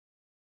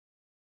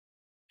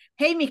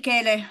Hey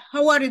Michele,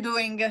 how are you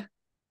doing?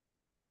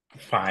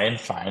 Fine,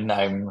 fine.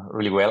 I'm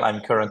really well. I'm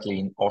currently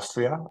in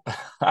Austria.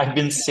 I've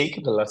been sick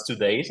the last 2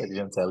 days. I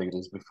didn't tell you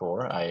this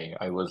before.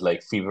 I was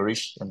like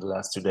feverish in the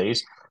last 2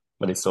 days,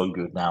 but it's all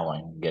good now.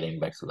 I'm getting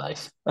back to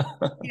life.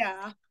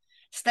 Yeah,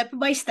 step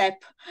by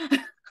step.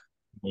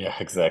 Yeah,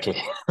 exactly.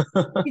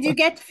 Did you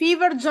get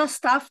fever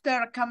just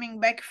after coming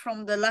back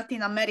from the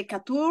Latin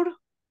America tour?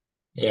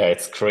 Yeah,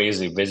 it's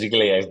crazy.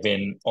 Basically, I've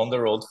been on the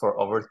road for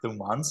over 2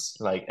 months,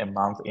 like a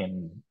month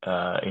in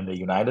the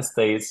United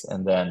States,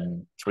 and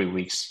then 3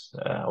 weeks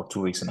or 2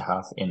 weeks and a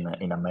half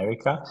in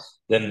America.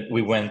 Then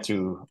we went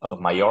to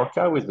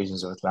Mallorca with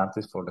Visions of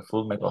Atlantis for the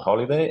full metal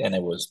holiday, and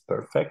it was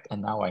perfect.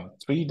 And now I'm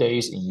 3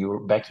 days in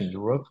Europe, back in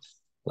Europe,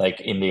 like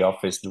in the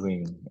office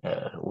doing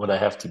what I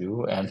have to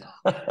do. And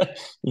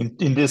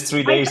in these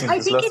three I, days, in I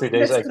these think last it's three the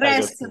days, I got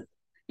stress, sick.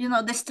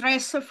 the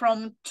stress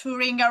from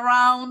touring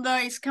around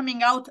is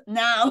coming out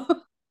now,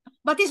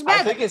 but it's I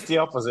better. think it's the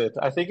opposite.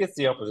 I think it's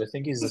the opposite. I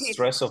think it's the Is it?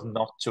 stress of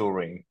not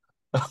touring.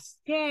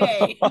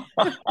 Okay,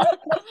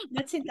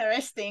 that's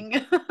interesting.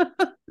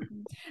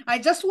 I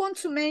just want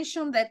to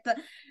mention that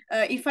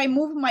if I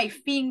move my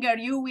finger,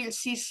 you will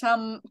see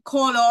some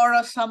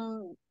color,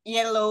 some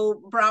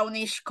yellow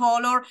brownish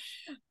color.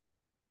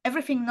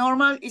 Everything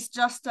normal is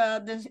just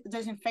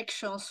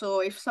disinfection.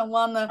 So if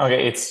someone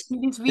Okay, in this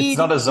it's video,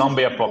 not a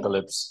zombie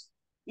apocalypse.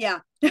 yeah,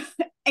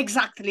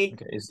 exactly.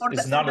 Okay, For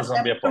it's for not a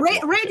zombie re-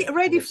 apocalypse. ready Okay,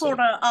 ready we're for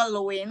safe.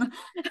 Halloween.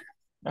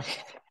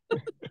 Okay,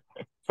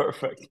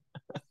 perfect.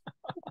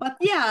 But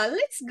yeah,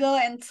 let's go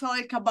and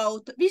talk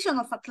about Vision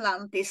of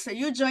Atlantis.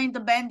 You joined the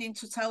band in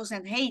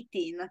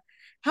 2018.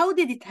 How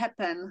did it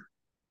happen?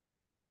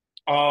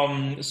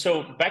 So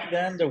back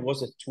then there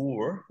was a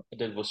tour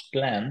that was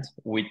planned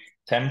with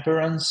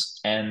Temperance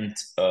and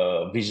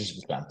Visions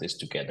of Atlantis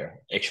together.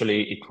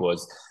 Actually, it was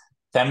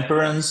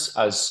Temperance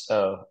as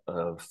a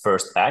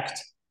first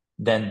act,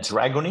 then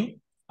Dragony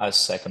as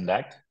second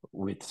act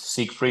with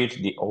Siegfried,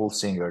 the old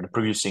singer, the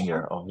previous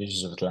singer of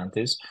Visions of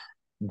Atlantis.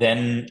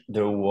 Then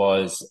there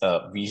was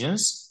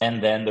Visions,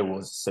 and then there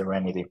was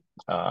Serenity.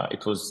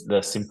 It was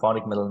the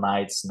Symphonic Metal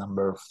Nights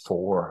number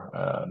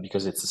 4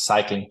 because it's a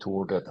cycling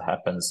tour that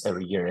happens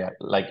every year. Yeah.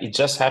 Like it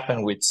just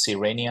happened with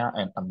Sirenia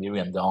and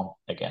Amirian Dawn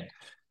again.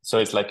 So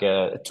it's like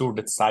a tour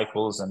that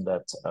cycles and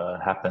that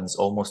happens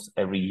almost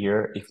every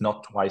year, if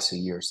not twice a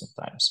year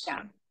sometimes.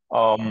 Yeah.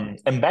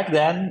 And back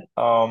then,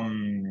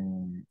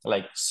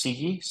 like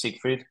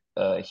Siegfried,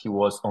 he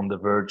was on the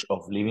verge of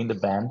leaving the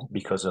band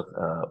because of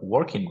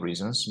working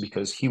reasons,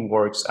 because he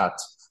works at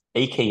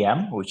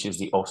AKM, which is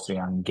the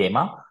Austrian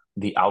GEMA,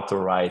 the Auto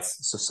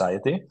Rights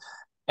Society.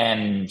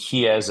 And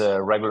he has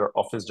a regular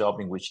office job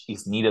in which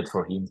is needed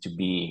for him to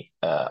be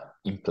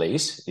in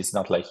place. It's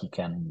not like he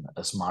can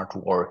smart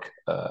work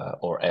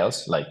or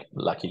else, like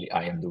luckily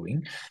I am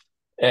doing.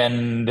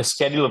 And the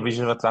schedule of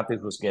Vision of Atlantis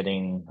was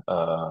getting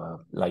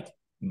like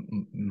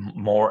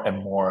more and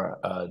more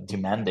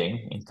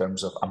demanding in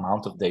terms of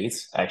amount of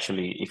dates.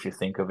 Actually, if you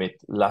think of it,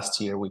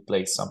 last year we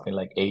played something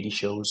like 80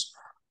 shows.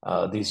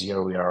 This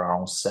year we are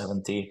around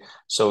 70.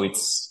 So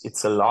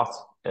it's a lot,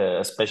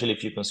 especially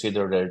if you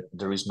consider that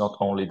there is not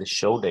only the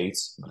show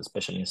dates, but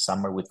especially in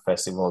summer with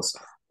festivals,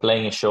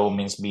 playing a show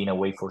means being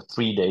away for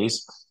 3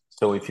 days.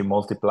 So if you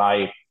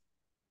multiply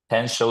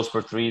 10 shows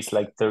per three, it's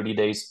like 30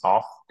 days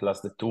off plus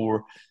the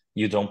tour.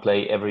 You don't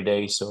play every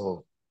day.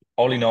 So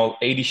all in all,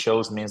 80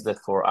 shows means that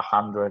for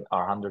 100 or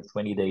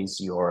 120 days,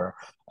 you're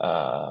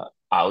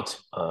out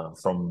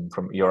from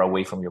you're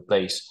away from your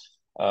place.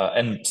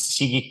 And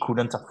Sigi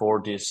couldn't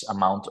afford this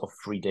amount of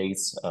free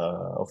days,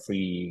 of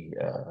free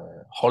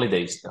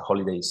holidays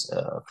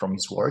from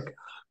his work.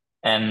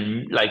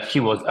 And like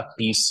he was at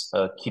peace,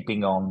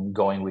 keeping on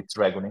going with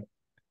Dragony.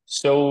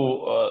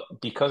 So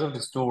because of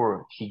this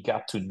tour, he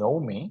got to know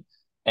me,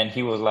 and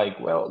he was like,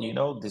 "Well,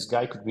 this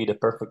guy could be the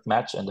perfect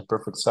match and the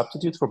perfect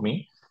substitute for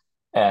me."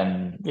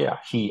 And yeah,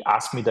 he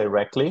asked me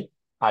directly.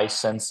 I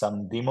sent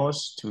some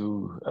demos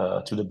to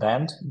the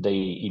band.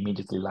 They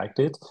immediately liked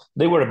it.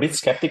 They were a bit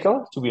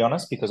skeptical, to be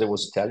honest, because I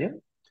was Italian.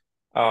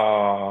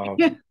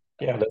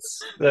 Yeah,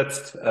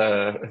 that's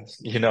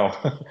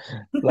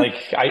like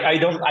I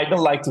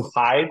don't like to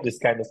hide this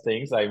kind of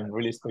things. I'm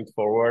really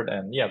straightforward,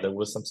 and yeah, there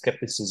was some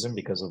skepticism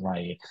because of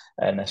my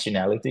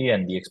nationality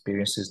and the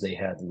experiences they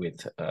had with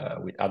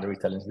other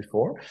Italians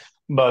before.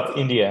 But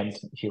in the end,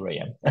 here I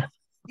am.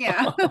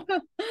 Yeah,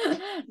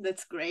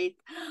 that's great.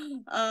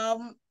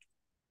 Um,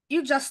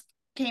 you just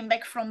came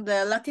back from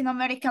the Latin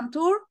American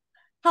tour.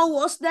 How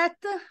was that?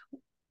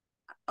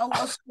 How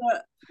was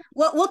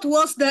what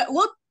was the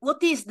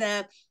what is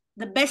the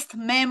best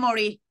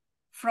memory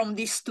from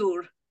this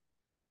tour?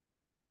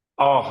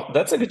 Oh,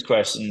 that's a good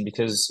question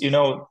because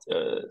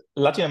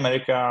Latin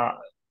America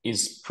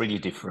is pretty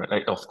different.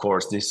 Like, of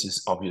course, this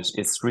is obvious.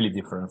 It's really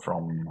different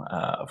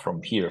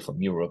from here,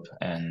 from Europe,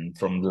 and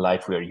from the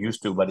life we are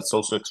used to. But it's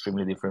also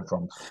extremely different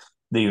from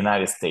the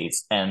United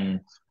States.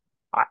 And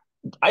I,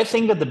 I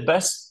think that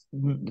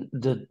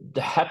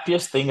the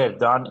happiest thing I've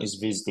done is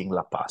visiting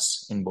La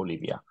Paz in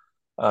Bolivia.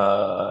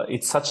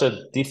 It's such a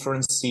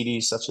different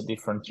city, such a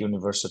different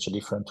universe, such a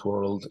different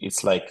world.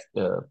 It's like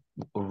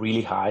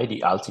really high.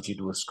 The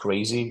altitude was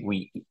crazy.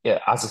 We,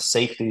 as a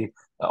safety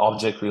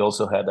object, we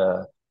also had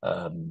a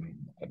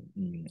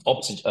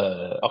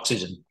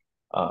oxygen.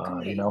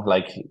 Okay.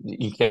 Like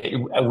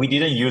we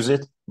didn't use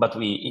it, but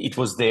it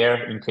was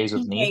there in case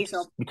of In need, case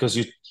of. because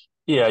you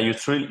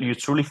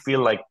truly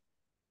feel like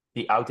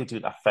the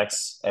altitude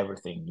affects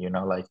everything,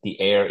 like the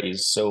air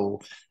is so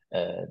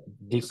uh,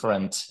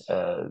 different,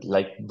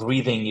 like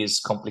breathing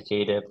is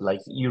complicated, like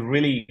you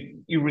really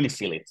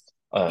feel it,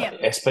 Yeah.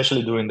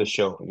 especially during the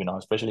show,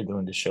 especially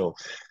during the show.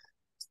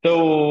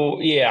 So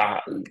yeah,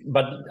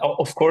 but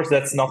of course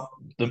that's not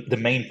the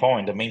main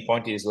point. The main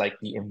point is like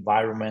the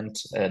environment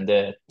and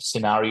the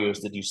scenarios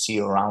that you see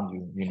around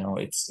you.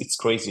 It's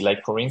crazy. Like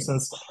for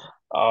instance,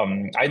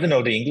 I don't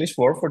know the English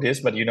word for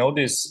this, but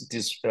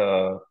this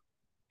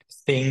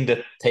thing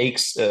that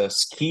takes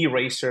ski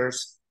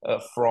racers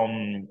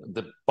from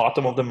the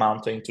bottom of the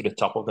mountain to the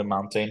top of the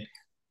mountain.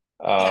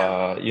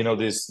 Yeah.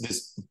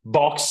 This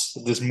box,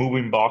 this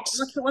moving box.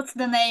 What's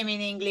the name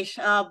in English?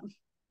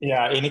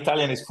 Yeah, in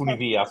Italian it's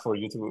funivia for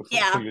you to for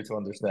Yeah. you to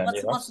understand.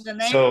 What's the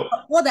name? So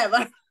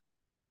Whatever.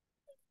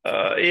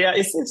 yeah,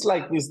 it's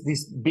like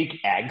these big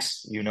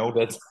eggs,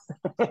 that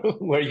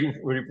where you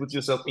put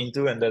yourself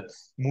into and that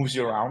moves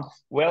you around.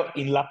 Well,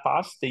 in La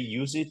Paz they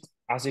use it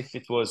as if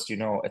it was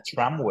a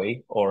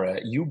tramway or a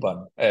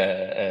U-Bahn,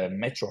 a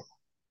metro.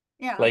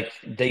 Yeah. Like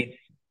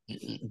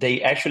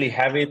they actually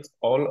have it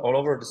all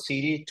over the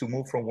city to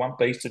move from one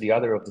place to the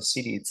other of the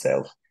city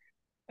itself,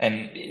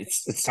 and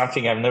it's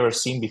something I've never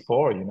seen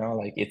before.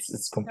 Like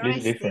it's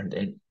completely different.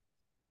 Interesting.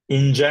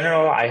 And in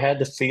general, I had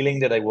the feeling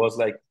that I was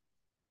like,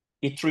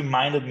 it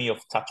reminded me of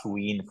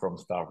Tatooine from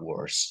Star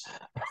Wars.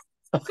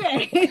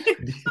 Okay.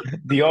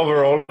 The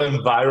overall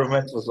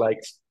environment was like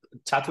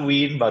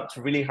Tatooine, but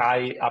really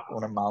high up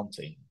on a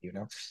mountain.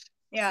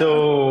 Yeah.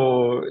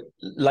 So,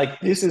 like,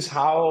 this is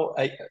how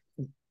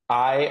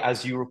I,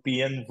 as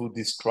European, would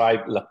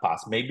describe La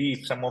Paz. Maybe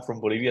if someone from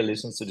Bolivia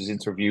listens to this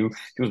interview,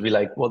 he would be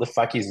like, "What the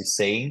fuck is he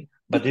saying?"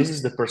 But this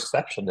is the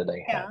perception that I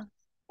had, Yeah.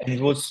 and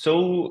it was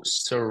so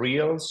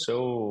surreal,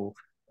 so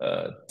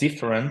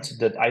different,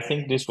 that I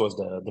think this was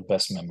the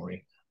best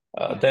memory.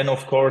 Yeah. Then,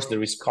 of course,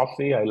 there is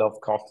coffee. I love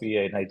coffee,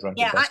 and I drank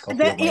the Yeah, best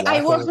coffee of my I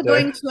life was over there.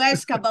 going to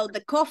ask about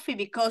the coffee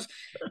because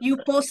you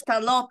post a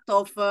lot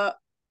of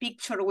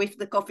picture with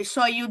the coffee.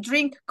 So you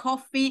drink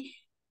coffee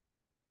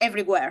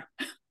everywhere.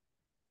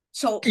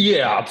 So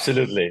Yeah,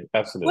 absolutely,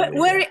 absolutely.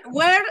 Yeah,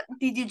 where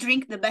did you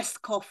drink the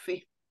best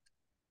coffee?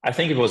 I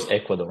think it was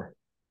Ecuador.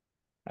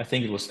 I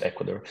think it was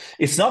Ecuador.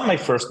 It's not my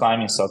first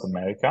time in South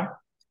America,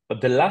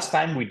 but the last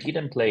time we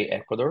didn't play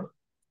Ecuador,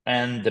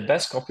 and the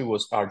best coffee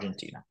was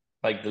Argentina.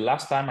 Like the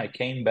last time I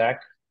came back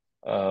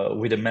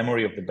with a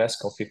memory of the best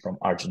coffee from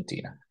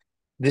Argentina.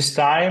 This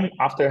time,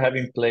 after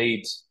having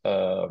played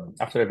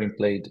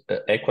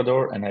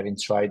Ecuador and having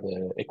tried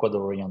the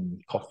Ecuadorian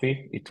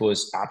coffee, it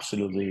was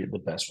absolutely the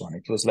best one.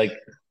 It was like,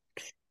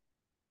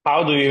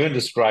 how do you even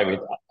describe it?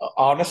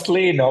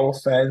 Honestly, no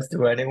offense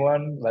to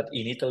anyone, but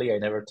in Italy, I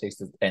never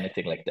tasted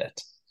anything like that.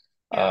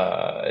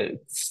 Yeah,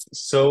 It's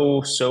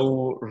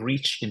so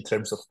rich in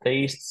terms of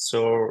taste,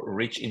 so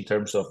rich in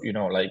terms of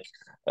like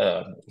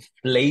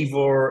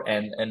flavor,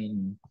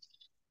 and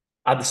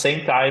at the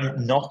same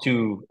time not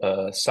too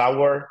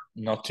sour,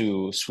 not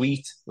too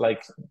sweet.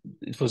 Like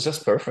it was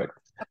just perfect.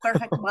 a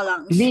perfect To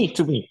balance. me,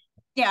 to me,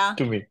 Yeah.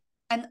 to me.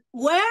 And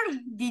where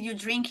did you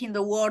drink in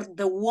the world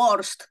the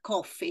worst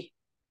coffee?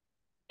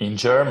 In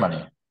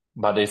Germany,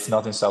 but it's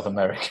not in South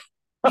America.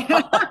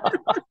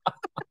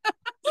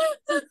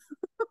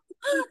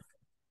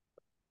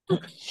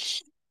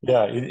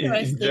 Yeah, in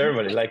Interesting.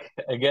 Germany, like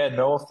again,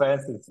 no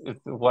offense, it's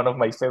one of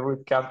my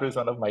favorite countries,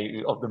 one of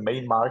the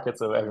main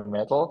markets of heavy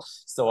metal.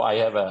 So I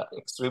have a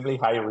extremely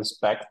high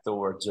respect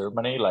toward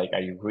Germany. Like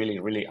I really,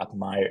 really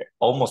admire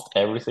almost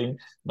everything,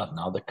 but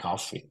now the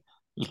coffee.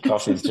 The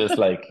coffee is just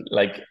like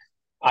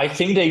I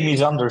think they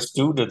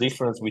misunderstood the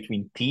difference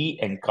between tea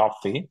and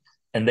coffee,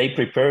 and they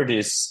prepare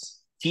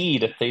this tea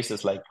that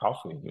tastes like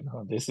coffee.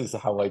 This is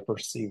how I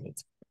perceive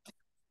it.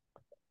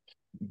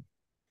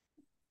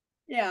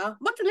 Yeah,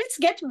 but let's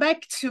get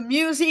back to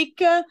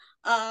music.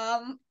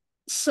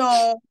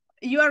 So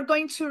you are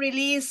going to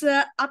release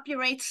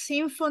Apurate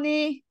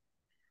Symphony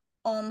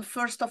on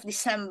 1st of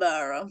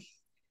December.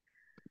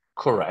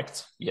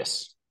 Correct.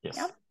 Yes. Yeah,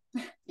 Yes.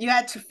 you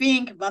had to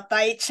think, but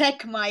I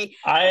check I, my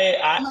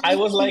I I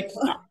was like,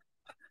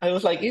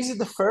 info. is it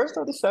the 1st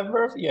of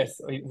December? Yes,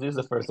 it is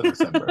the 1st of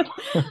December.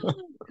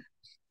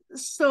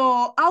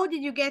 So how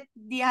did you get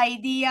the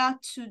idea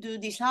to do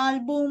this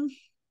album?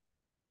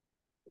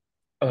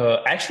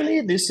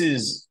 Actually, this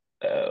is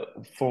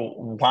for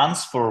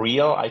once for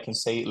real. I can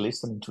say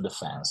listen to the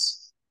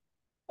fans,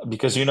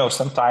 because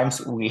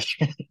sometimes we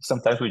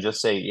just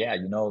say, yeah,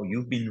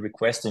 you've been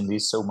requesting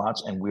this so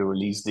much and we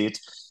released it,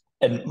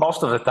 and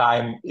most of the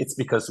time it's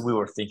because we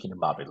were thinking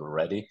about it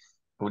already.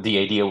 The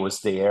idea was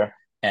there,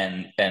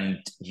 and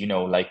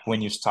like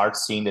when you start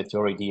seeing that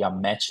your idea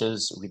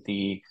matches with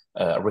the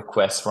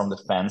requests from the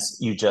fans.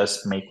 You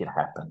just make it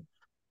happen.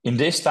 In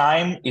this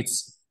time,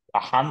 it's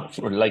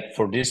 100, like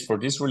for this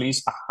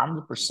release,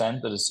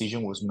 100% the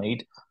decision was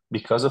made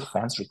because of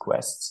fans'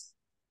 requests.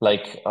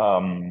 Like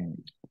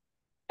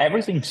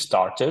everything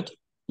started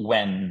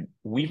when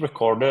we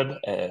recorded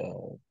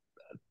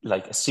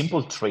like a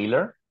simple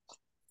trailer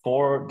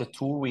for the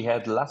tour we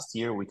had last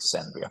year with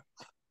Sandria.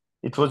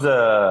 It was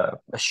a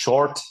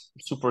short,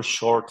 super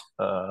short,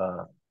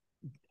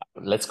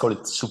 let's call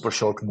it super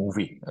short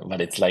movie, but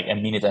it's like a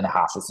minute and a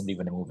half. It's not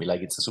even a movie.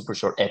 Like it's a super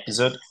short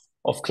episode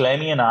of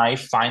Clemmy and I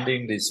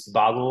finding this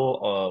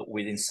bottle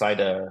with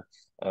inside a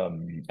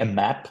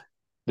map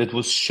that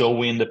was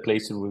showing the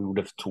places we would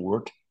have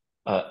toured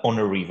on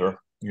a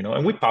river, you know.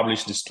 And we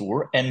published this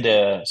tour, and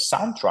the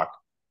soundtrack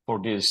for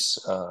this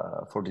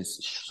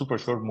super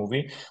short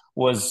movie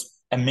was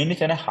a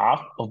minute and a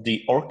half of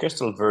the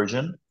orchestral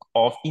version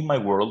of In My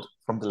World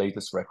from the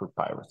latest record,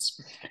 Pirates.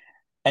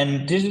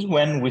 And this is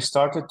when we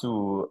started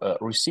to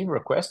receive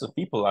requests of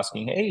people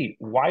asking, "Hey,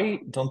 why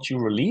don't you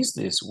release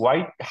this?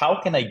 Why?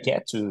 How can I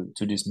get to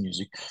this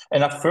music?"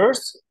 And at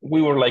first,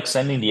 we were like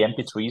sending the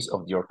MP3s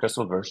of the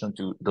orchestral version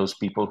to those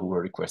people who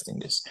were requesting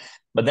this.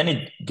 But then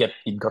it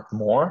got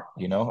more,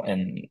 you know,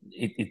 and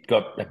it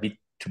got a bit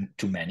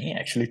too many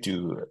actually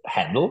to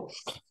handle,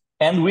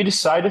 and we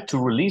decided to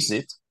release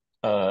it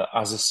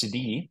as a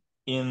CD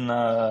in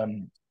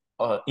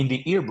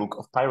the yearbook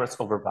of Pirates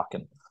over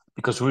Wacken,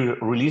 because we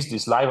released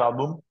this live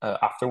album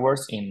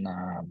afterwards in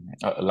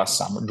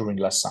during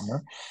last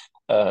summer,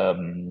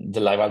 the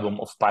live album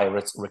of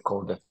Pirates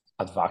recorded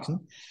at Wacken.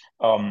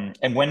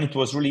 And when it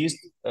was released,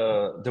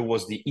 there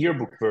was the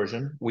yearbook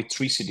version with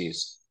 3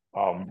 CDs,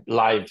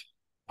 live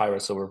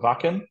Pirates over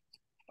Wacken,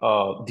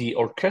 the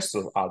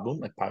orchestral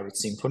album, a Pirate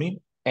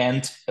Symphony,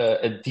 and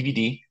a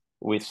DVD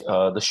with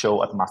the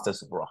show at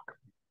Masters of Rock.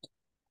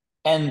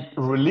 And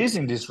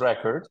releasing this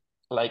record,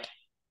 like,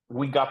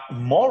 we got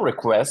more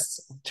requests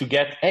to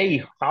get,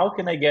 hey, how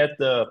can I get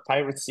the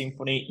Pirate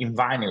Symphony in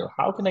vinyl?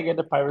 How can I get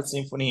the Pirate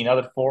Symphony in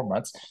other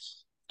formats?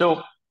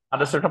 So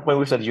at a certain point,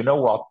 we said, you know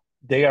what?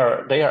 They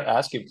are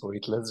asking for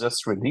it. Let's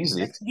just release it.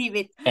 Let's give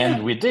it.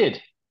 And we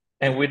did.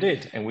 And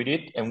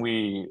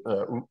we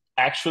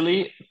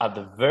actually, at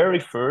the very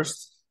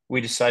first,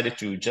 we decided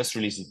to just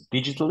release it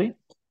digitally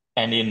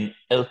and in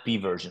LP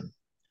version.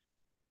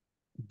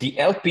 The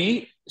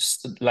LP,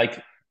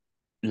 like,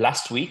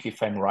 last week,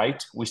 if I'm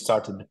right, we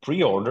started the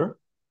pre-order,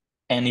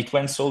 and it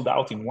went sold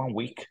out in 1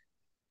 week.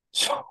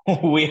 So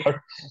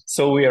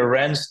we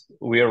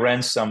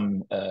arranged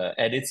some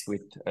edits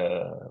with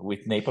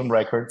Napalm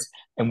Records,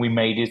 and we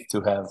made it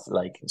to have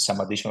like some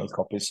additional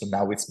copies. So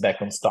now it's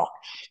back on stock.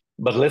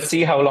 But let's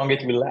see how long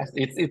it will last.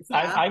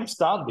 I'm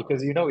stunned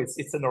because, you know,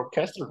 it's an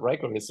orchestral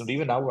record. It's not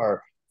even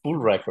our full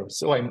record.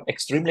 So I'm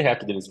extremely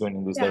happy that it's going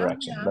in this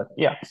direction. Yeah. But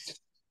yeah.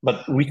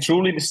 But we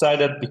truly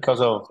decided because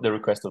of the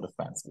request of the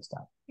fans this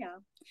time. Yeah.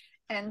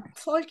 And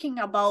talking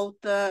about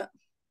the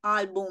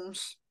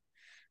albums,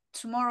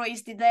 tomorrow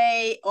is the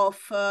day of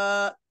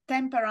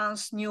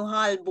Temperance new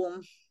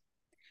album.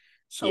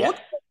 So yeah.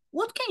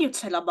 What can you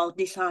tell about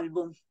this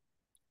album?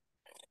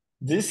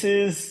 This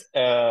is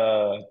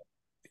a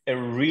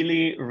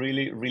really,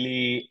 really,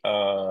 really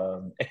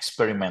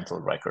experimental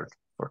record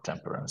for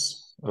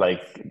Temperance.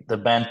 Like, the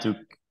band took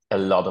a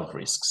lot of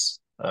risks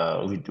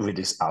with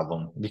this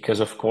album, because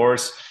of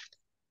course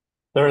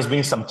there has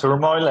been some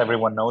turmoil.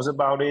 Everyone knows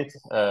about it.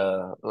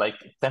 Like,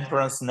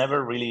 Temperance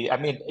never really, I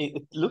mean,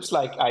 it looks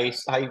like I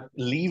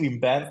live in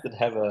bands that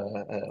have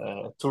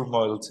a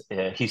turmoiled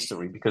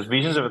history, because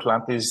Visions of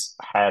Atlantis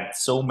had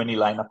so many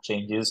lineup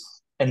changes,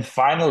 and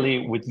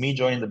finally with me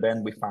joining the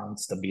band we found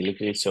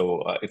stability.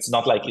 So it's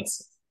not like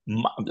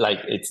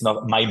it's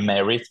not my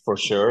merit for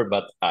sure,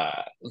 but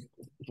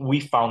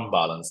we found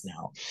balance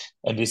now,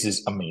 and this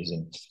is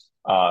amazing.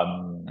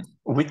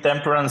 With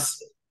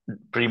Temperance,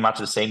 pretty much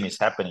the same is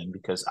happening,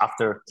 because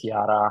after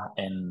Chiara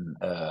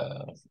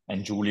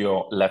and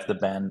Giulio left the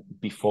band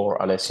before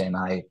Alessia and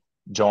I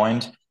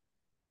joined,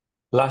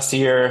 last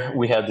year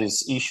we had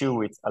this issue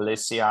with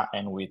Alessia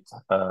and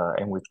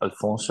with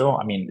Alfonso.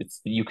 I mean,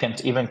 you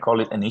can't even call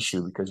it an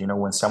issue, because, you know,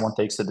 when someone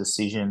takes a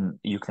decision,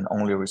 you can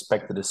only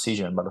respect the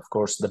decision. But of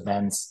course, the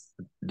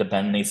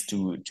band needs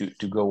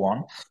to go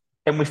on.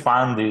 And we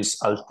found this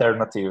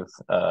alternative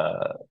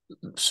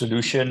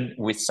solution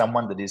with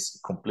someone that was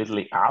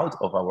completely out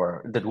of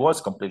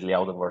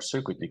our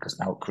circuit, because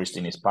now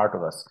Christine is part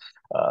of us.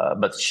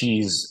 But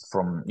she's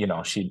from, you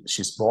know,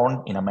 she's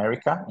born in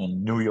America,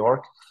 in New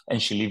York, and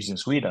she lives in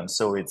Sweden.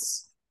 So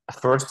it's a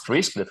first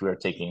risk that we are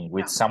taking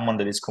with someone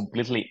that is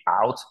completely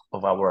out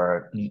of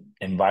our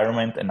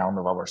environment and out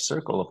of our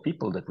circle of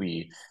people that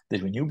we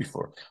knew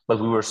before.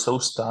 But we were so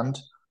stunned.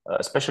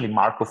 Especially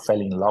Marco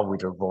fell in love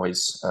with her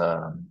voice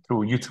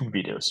through YouTube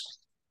videos.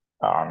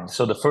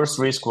 So the first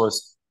risk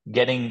was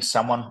getting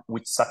someone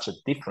with such a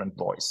different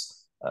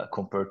voice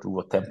compared to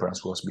what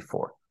Temperance was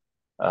before.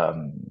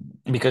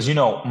 Because, you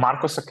know,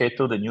 Marco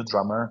Sacchetto, the new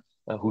drummer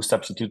who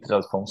substituted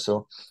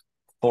Alfonso,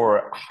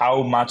 for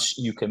how much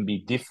you can be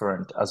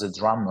different as a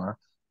drummer,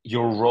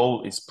 your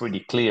role is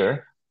pretty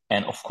clear.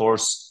 And of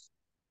course,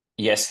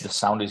 yes, the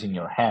sound is in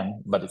your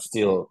hand, but it's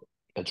still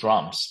the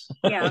drums.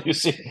 Yeah.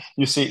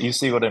 You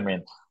see what I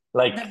mean?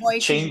 Like The voice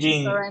is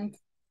changing, different.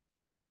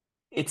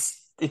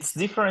 it's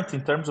different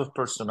in terms of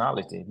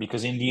personality,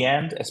 because in the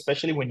end,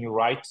 especially when you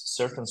write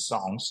certain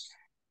songs,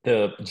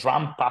 the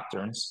drum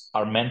patterns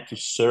are meant to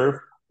serve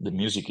the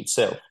music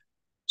itself.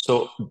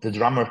 So the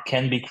drummer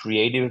can be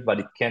creative, but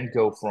it can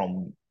go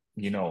from,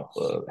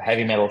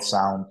 heavy metal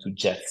sound to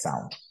jazz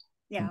sound.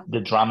 Yeah.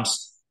 The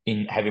drums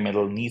in heavy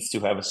metal needs to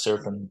have a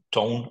certain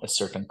tone, a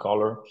certain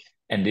color,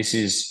 and this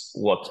is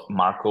what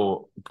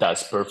Marco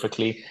does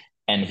perfectly.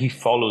 And he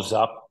follows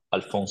up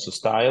Alfonso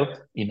style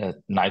in a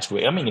nice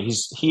way. I mean,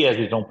 he has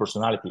his own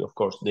personality, of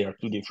course. They are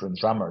two different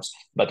drummers,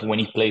 but when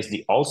he plays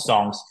the old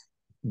songs,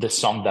 the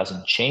song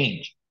doesn't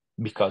change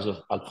because of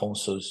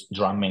Alfonso's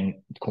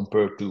drumming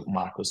compared to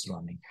Marco's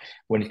drumming.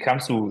 When it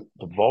comes to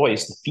the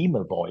voice, the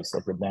female voice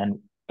of the band,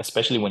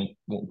 especially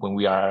when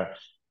we are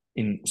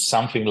in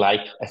something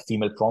like a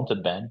female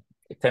fronted band,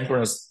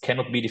 Temperance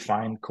cannot be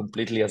defined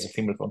completely as a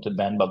female fronted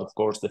band, but of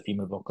course the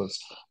female vocals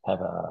have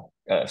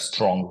a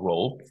strong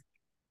role.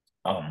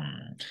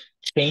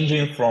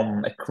 Changing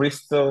from a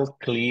crystal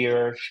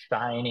clear,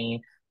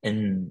 shiny,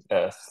 and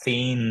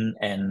thin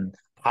and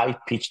high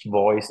pitched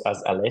voice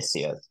as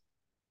Alessia's,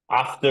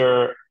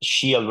 after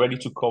she already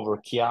took over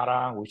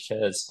Chiara, which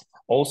has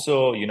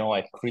also,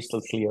 a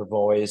crystal clear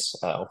voice,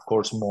 of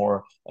course,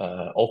 more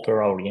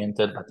opera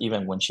oriented, but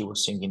even when she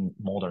was singing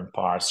modern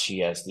parts, she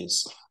has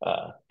this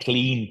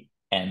clean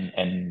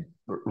and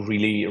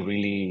really,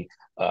 really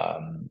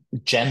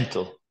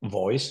gentle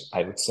voice,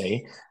 I would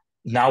say.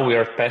 Now we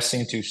are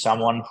passing to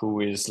someone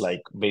who is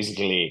like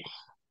basically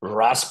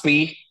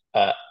raspy,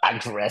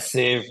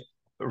 aggressive,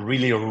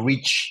 really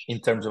rich in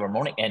terms of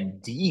harmony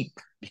and deep,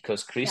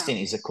 because Yeah. Christine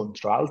is a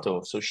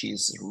contralto, so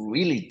she's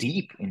really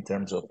deep in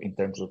terms of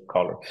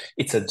color.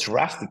 It's a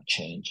drastic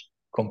change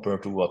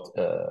compared to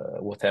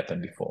what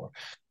happened before.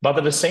 But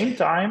at the same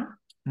time,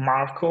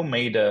 Marco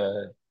made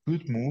a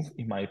good move,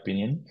 in my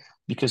opinion,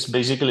 because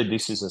basically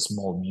this is a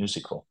small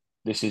musical.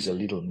 This is a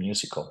little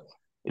musical.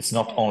 It's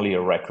not only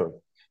a record.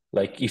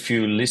 Like if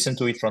you listen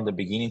to it from the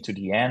beginning to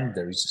the end,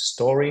 there is a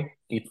story.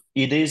 It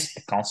is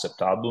a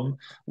concept album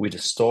with a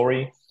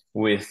story,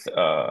 with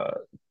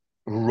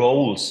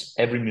roles.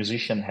 Every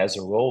musician has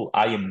a role.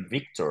 I am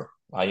Victor.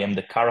 I am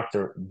the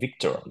character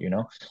Victor,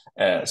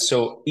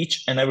 so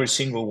each and every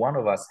single one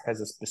of us has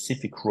a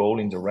specific role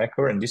in the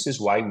record, and this is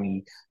why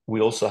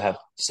we also have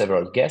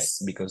several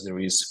guests, because there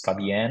is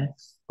Fabienne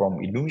from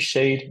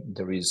Illuminate,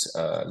 there is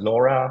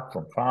Laura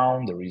from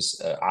Found, there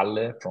is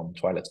Alle from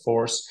Twilight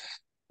Force,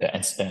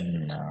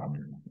 and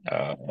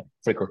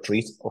Trick or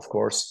Treat, of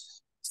course.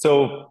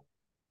 So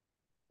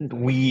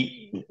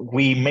we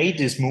made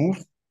this move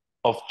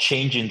of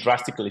changing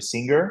drastically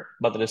singer,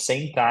 but at the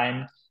same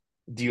time,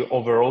 the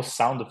overall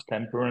sound of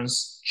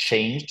Temperance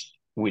changed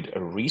with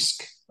a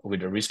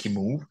risky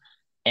move,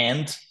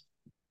 and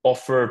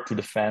offer to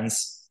the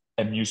fans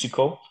a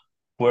musical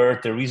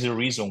where there is a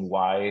reason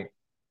why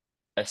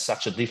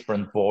such a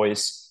different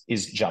voice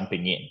is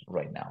jumping in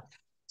right now.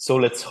 So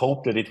let's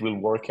hope that it will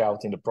work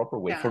out in the proper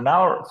way. Yeah.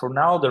 For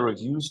now, the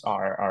reviews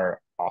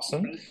are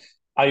awesome.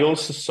 I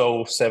also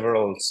saw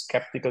several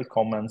skeptical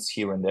comments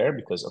here and there,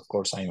 because of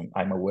course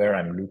I'm aware,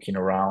 I'm looking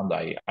around,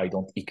 I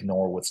don't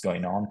ignore what's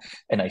going on,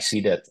 and I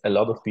see that a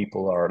lot of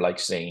people are like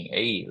saying,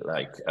 hey,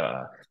 like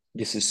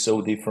this is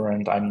so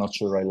different, I'm not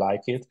sure I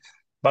like it.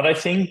 But I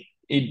think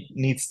it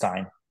needs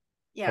time.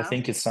 I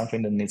think it's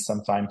something that needs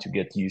some time to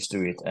get used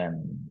to it,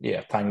 and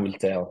yeah, time will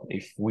tell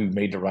if we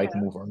made the right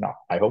move or not.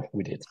 I hope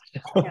we did.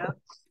 Yeah.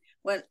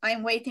 Well,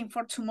 I'm waiting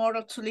for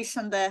tomorrow to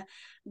listen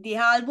the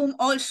album.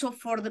 Also,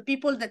 for the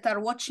people that are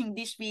watching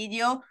this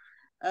video,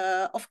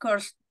 of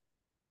course,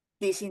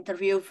 this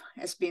interview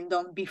has been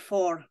done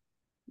before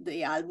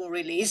the album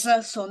release,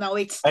 so now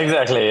it's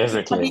Exactly.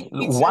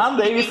 it's One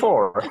day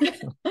before.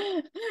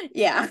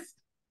 yeah.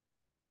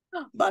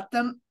 But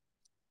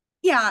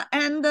yeah,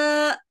 and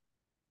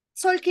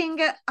talking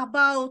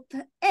about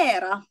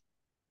Era,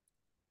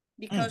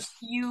 because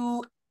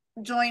you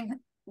joined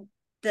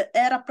the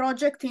Era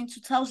project in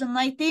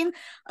 2019.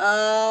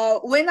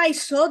 When I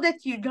saw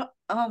that you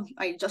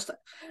I just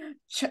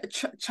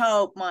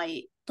chow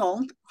my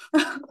tongue.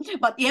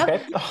 But yeah,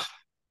 Okay.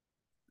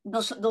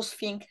 those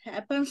things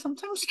happen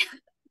sometimes.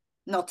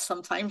 Not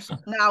sometimes.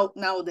 Now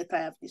that I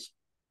have this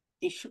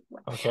issue.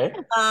 Okay.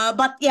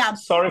 But yeah.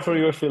 Sorry for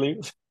your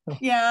feelings.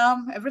 Yeah,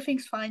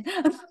 everything's fine.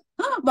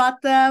 But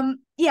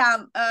yeah,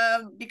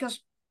 because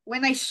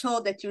when I saw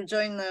that you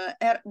joined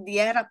the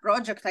Era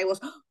project, I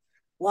was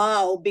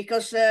wow,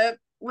 because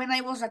when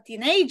I was a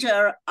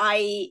teenager,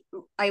 I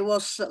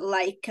was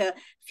like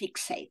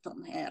fixate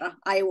on Era.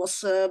 I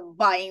was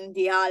buying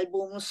the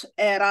albums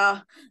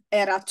Era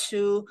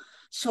 2,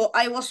 so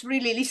I was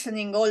really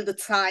listening all the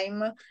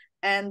time,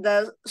 and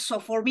so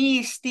for me,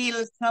 it's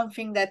still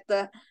something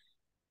that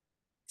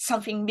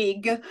something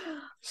big.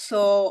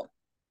 So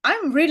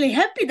I'm really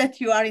happy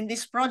that you are in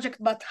this project.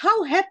 But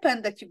how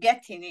happened that you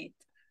get in it?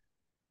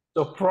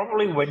 So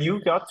probably when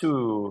you got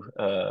to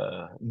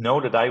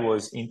know that I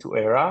was into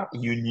Era,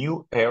 you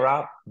knew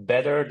Era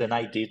better than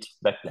I did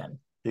back then.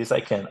 This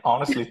I can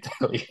honestly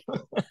tell you.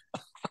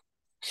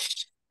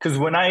 Because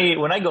when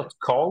I got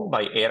called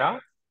by Era,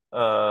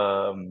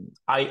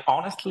 I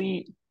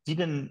honestly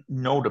didn't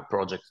know the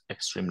project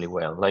extremely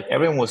well. Like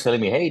everyone was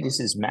telling me, "Hey, this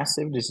is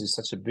massive. This is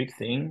such a big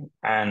thing,"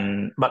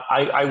 and but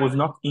I was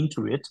not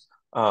into it.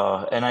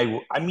 And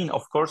I mean,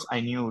 of course,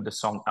 I knew the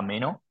song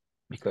Ameno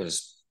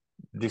because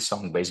this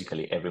song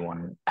basically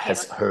everyone Yeah.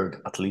 has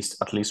heard at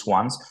least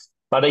once.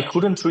 But I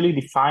couldn't really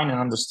define and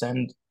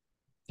understand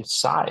the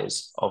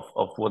size of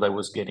what I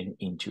was getting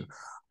into.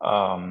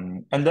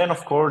 And then,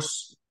 of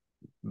course,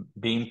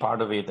 being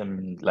part of it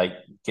and like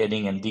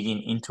getting and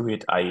digging into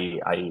it,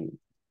 I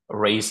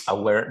raised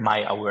my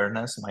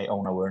awareness, my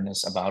own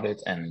awareness about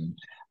it, and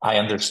I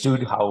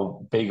understood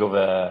how big of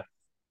a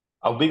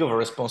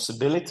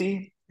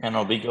responsibility and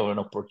how big of an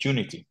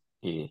opportunity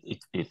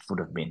it would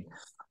have been.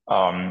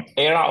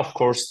 Era, of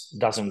course,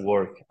 doesn't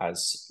work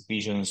as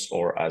Visions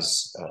or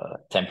as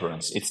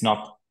Temperance. It's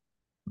not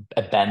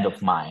a band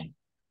of mine.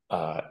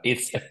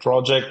 It's a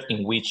project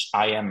in which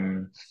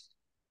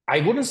I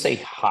wouldn't say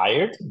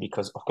hired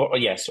because of course,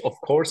 yes, of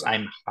course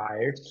I'm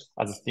hired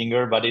as a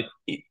singer, but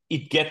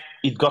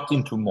it got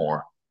into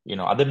more.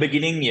 At the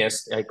beginning,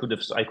 yes, I could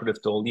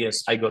have told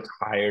yes, I got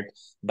hired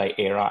by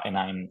Era, and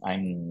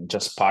I'm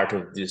just part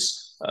of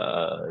this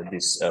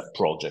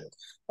project.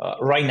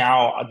 Right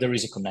now, there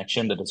is a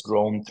connection that has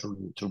grown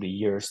through the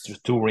years through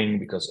touring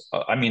because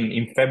I mean,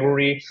 in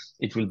February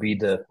it will be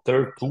the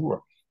third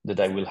tour that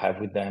I will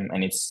have with them,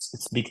 and it's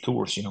big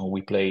tours.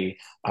 We play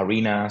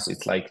arenas.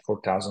 It's like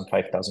 4,000,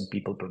 5,000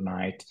 people per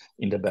night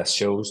in the best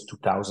shows,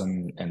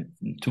 2,000 and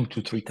 2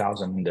 to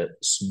 3,000 in the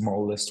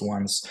smallest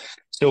ones.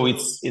 So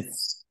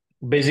it's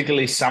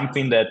basically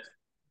something that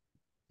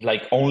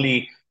like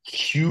only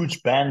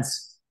huge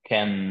bands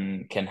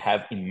can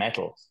have in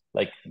metal.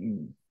 Like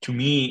to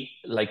me,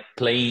 like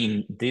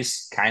playing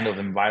this kind of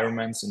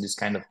environments in this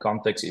kind of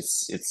context,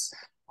 it's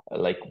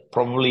like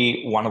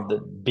probably one of the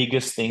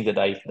biggest thing that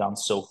I've done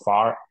so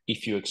far,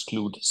 if you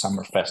exclude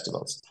summer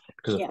festivals.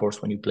 Because of Yeah.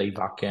 course, when you play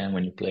Wacken,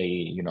 when you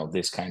play,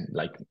 this kind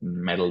like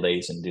metal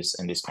days and this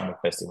kind of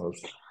festivals,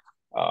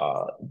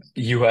 uh,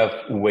 you have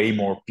way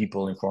more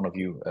people in front of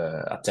you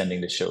attending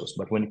the shows.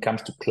 But when it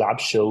comes to club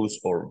shows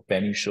or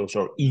venue shows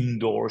or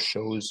indoor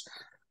shows,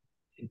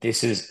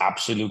 this is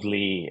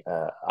absolutely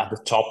at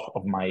the top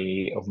of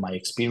my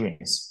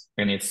experience,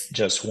 and it's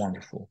just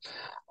wonderful.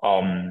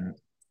 Um,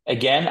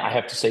 Again, I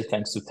have to say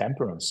thanks to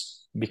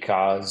Temperance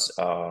because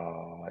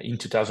in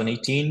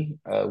 2018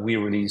 we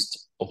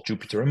released Of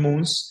Jupiter and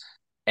Moons,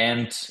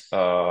 and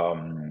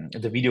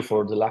the video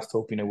for The Last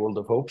Hope in a World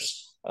of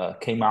Hopes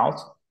came out,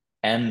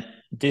 and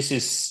this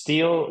is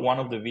still one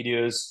of the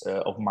videos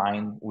of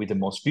mine with the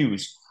most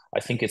views.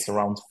 I think it's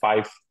around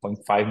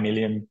 5.5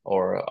 million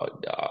or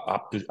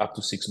up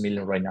to 6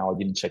 million right now. I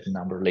didn't check the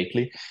number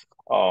lately.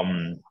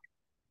 Um,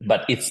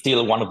 but it's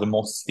still one of the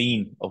most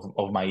seen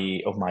of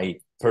my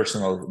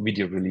personal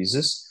video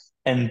releases.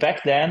 And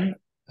back then,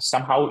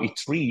 somehow it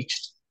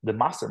reached the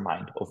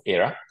mastermind of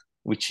Era,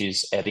 which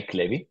is Eric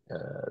Levy,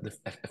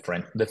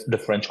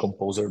 the French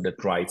composer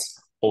that writes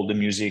all the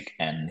music,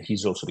 and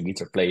he's also the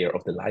guitar player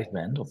of the live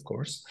band, of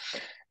course.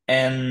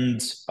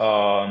 And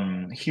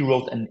he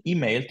wrote an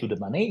email to the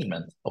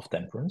management of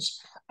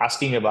Temperance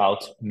asking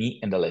about me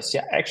and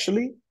Alessia.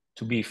 Actually,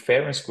 to be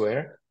fair and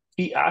square,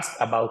 he asked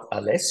about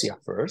Alessia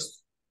first,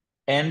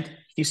 and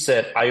he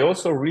said, I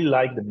also really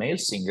like the male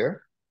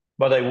singer,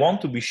 but I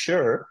want to be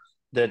sure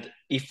that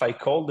if I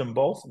call them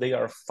both, they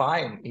are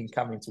fine in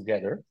coming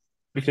together.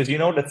 Because you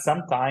know that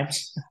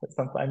sometimes,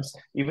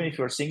 even if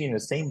you're singing in the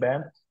same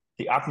band,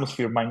 the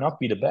atmosphere might not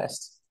be the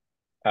best.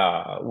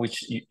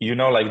 Which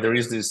like there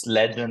is this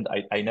legend.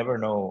 I never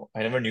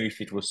knew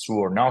if it was true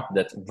or not,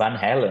 that Van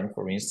Halen,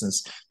 for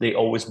instance, they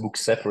always book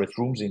separate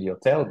rooms in the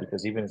hotel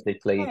because even if they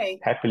play Hey.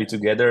 happily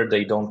together,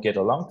 they don't get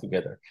along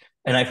together.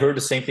 And I've heard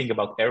the same thing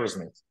about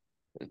Aerosmith.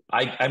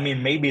 I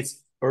mean, maybe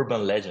it's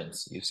urban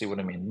legends, you see what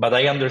I mean? But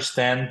I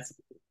understand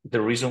the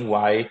reason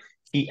why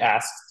he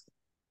asked,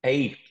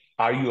 hey,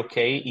 are you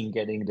okay in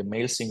getting the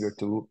male singer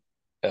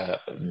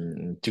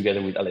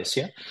together with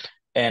Alessia?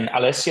 And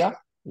Alessia,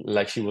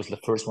 like she was the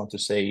first one to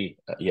say,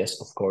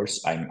 yes, of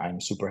course, I'm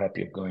super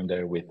happy of going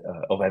there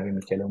of having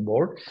Michele on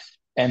board.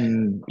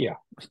 And yeah,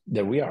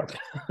 there we are.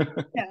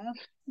 Yeah.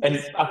 And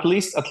That's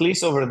at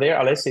least over there,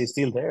 Alessia is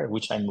still there,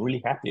 which I'm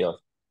really happy of.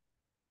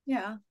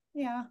 yeah.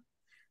 Yeah.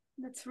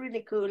 That's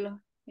really cool.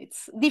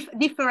 It's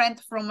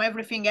different from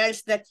everything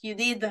else that you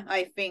did,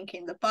 I think,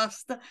 in the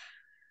past.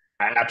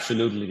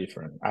 Absolutely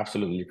different.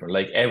 Absolutely different.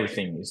 Like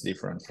everything is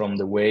different from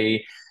the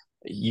way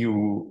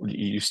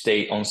you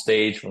stay on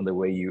stage, from the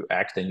way you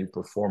act and you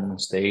perform on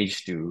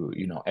stage to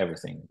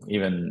everything.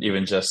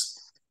 Even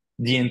just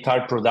the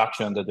entire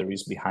production that there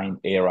is behind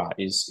Era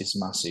is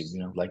massive.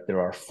 Like there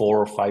are 4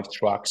 or 5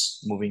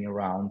 trucks moving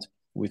around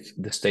with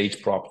the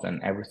stage props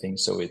and everything.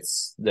 So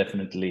it's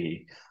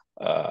definitely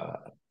uh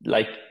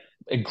like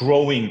a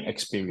growing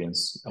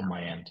experience on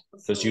my end,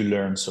 because you Absolutely.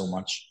 learn so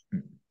much.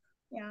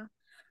 Yeah.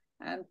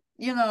 And,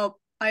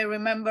 I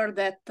remember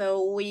that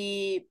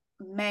we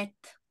met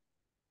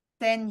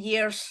 10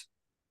 years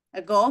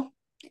ago.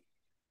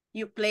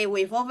 You play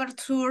with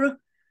Overture,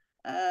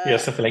 Yeah, uh,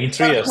 something like in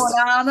Trieste.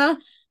 Barcolana,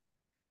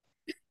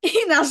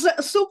 in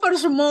a super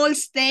small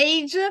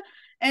stage,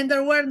 and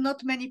there were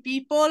not many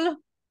people.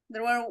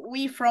 There were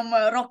we from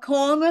Rock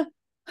On,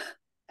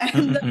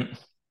 and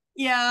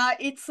yeah,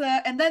 it's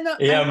and then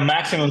Yeah,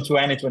 maximum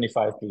 20,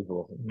 25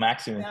 people.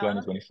 Maximum yeah,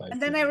 20, 25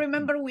 and then I people.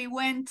 remember we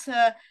went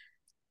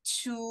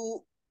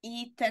to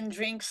eat and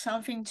drink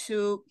something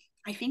to.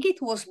 I think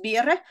it was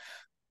beer,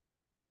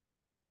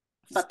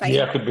 but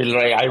Yeah, could be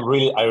like I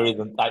really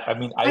don't. I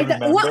mean, I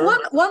remember.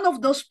 one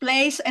of those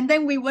plays, and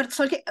then we were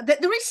talking.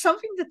 There is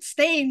something that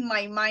stay in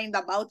my mind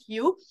about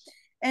you,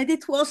 and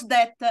it was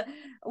that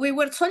we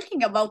were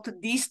talking about a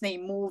Disney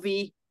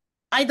movie.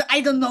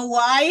 I don't know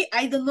why,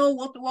 I don't know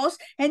what was,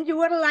 and you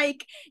were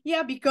like,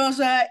 yeah, because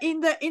in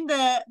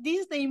the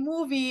Disney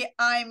movie,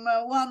 I'm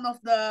um,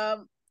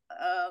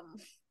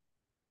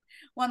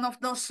 one of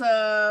those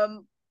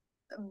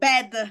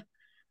bad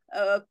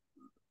uh,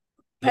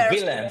 The person,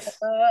 villains.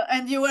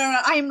 and you were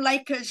I'm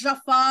like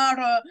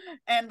Jafar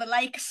and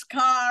like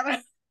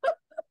Scar.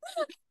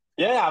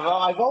 Yeah,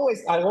 well, I've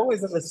always had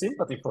a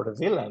sympathy for the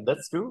villain.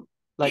 That's true.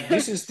 Like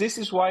this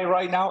is why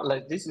right now,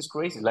 like this is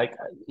crazy. Like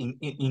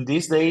in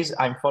these days,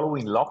 I'm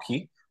following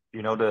Loki,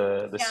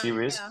 the Yeah,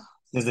 series yeah,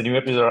 since the new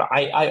episode.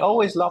 I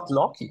always loved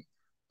Loki.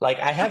 Like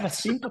I have a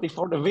sympathy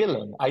for the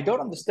villain. I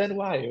don't understand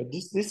why.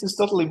 This is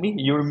totally me.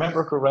 You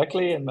remember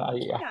correctly, and I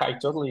I yeah.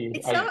 totally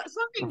It's I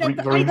something that I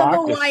don't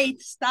know remarked why this.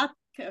 it stuck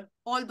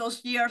all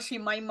those years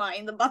in my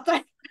mind, but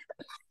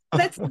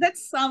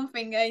that's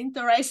something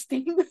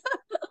interesting.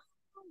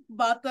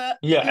 But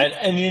Yeah, and, it's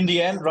and in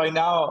the end, right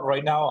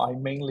now,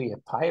 I'm mainly a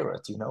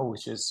pirate,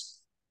 which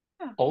is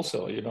yeah,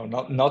 also,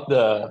 not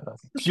the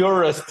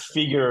purest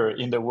figure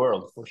in the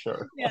world for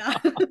sure. yeah.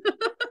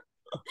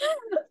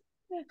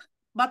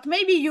 But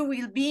maybe you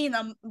will be in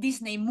a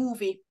Disney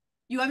movie.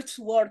 You have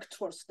to work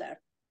towards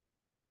that,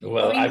 or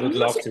Well, in I a would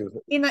love music,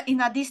 to. in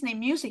a Disney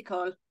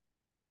musical.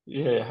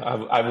 Yeah,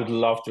 I would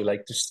love to.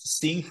 Like to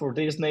sing for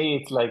Disney.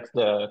 It's like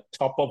the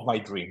top of my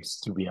dreams,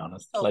 to be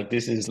honest. Oh, Like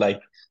this is like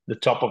the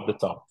top of the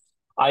top.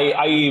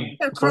 I,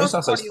 for cross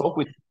instance, I for you. spoke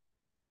with,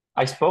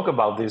 I spoke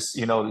about this.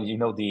 The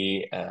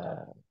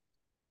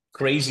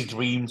crazy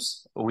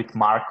dreams with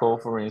Marco,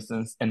 for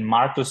instance. And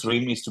Marco's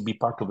dream is to be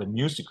part of a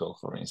musical,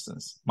 for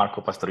instance.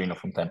 Marco Pastorino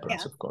from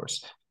Temperance, Yeah, of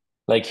course.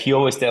 Like he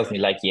always tells me,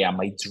 like, yeah,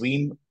 my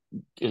dream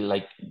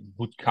like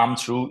would come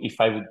true if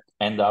I would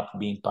end up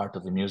being part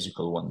of a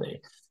musical one day.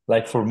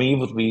 Like for me, it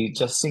would be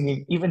just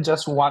singing even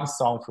just one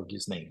song for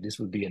Disney. This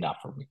would be enough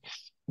for me.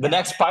 The yeah,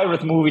 next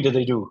pirate movie that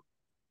they do.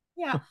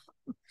 yeah.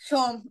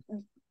 So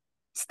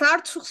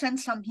start to send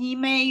some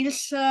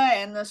emails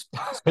and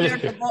spur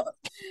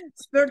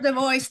the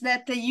voice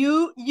that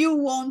you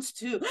want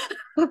to,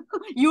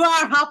 you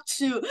are up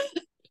to.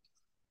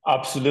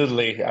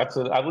 Absolutely,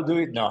 absolutely. I will do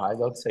it. No, I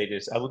don't say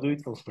this. I will do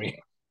it for free.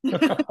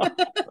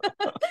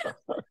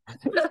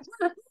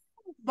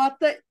 But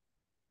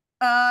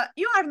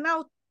you are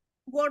now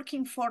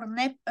working for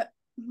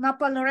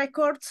Napal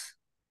Records.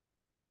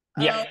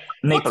 Yeah,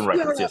 What's Napalm your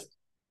Records. Yes.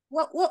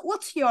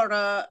 what's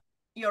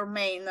your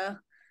main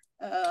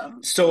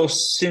So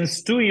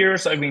since 2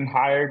 years, I've been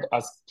hired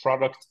as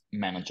product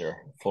manager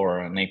for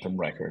Napalm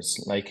Records.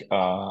 Like,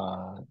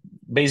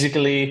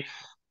 basically,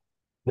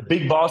 the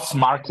big boss,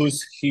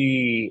 Marcus,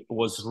 he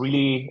was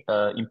really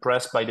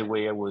impressed by the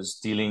way I was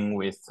dealing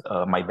with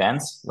my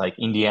bands. Like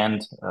in the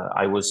end,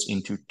 I was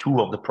into two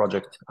of the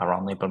project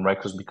around Napalm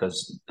Records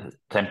because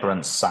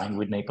Temperance signed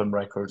with Napalm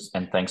Records,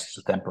 and thanks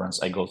to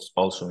Temperance, I got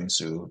also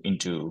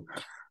into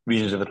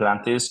Vision of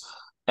Atlantis.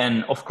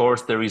 And of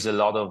course, there is a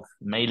lot of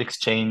mail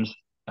exchange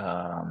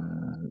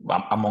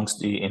amongst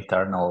the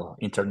internal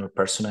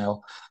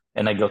personnel,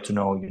 and I got to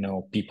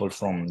know, people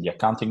from the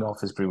accounting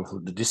office, people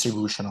from the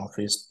distribution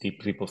office,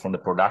 people from the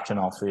production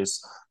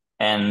office,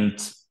 and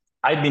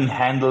I've been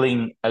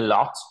handling a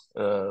lot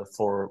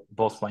for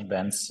both my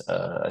bands,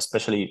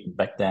 especially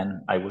back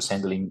then. I was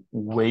handling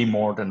way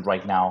more than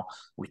right now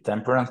with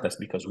Temperance. That's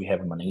because we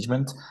have a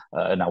management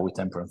now with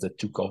Temperance that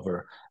took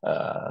over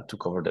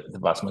the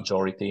vast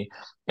majority,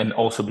 and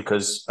also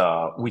because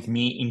with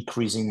me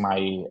increasing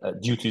my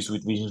duties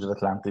with Visions of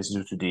Atlantis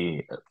due to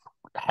the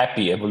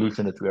happy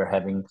evolution that we are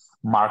having,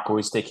 Marco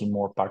is taking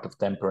more part of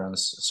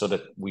Temperance so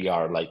that we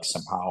are like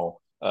somehow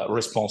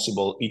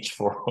responsible each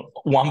for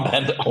one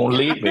band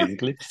only,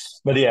 basically.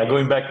 But yeah,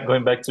 going back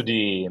to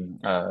the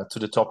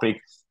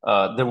topic,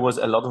 there was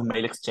a lot of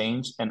mail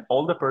exchange, and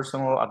all the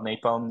personnel at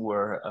Napalm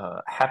were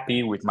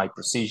happy with my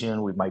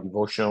precision, with my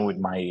devotion, with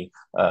my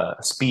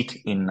speed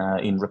in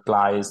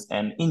replies,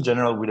 and in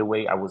general with the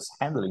way I was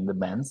handling the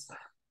bands.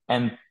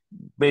 And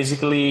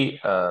basically,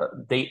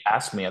 they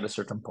asked me at a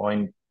certain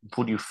point,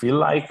 would you feel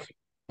like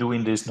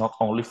doing this not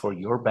only for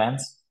your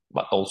bands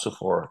but also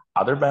for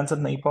other bands at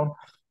Napalm?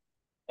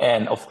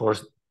 And of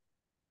course,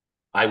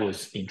 I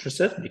was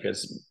interested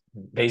because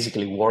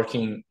basically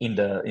working in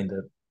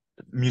the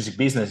music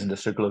business, in the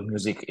circle of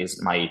music,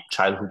 is my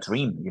childhood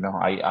dream.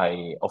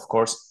 I of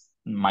course,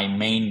 my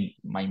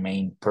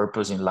main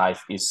purpose in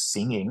life is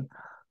singing,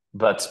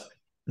 but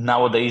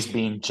nowadays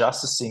being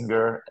just a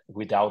singer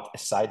without a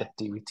side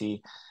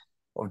activity,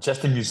 or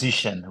just a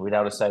musician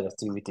without a side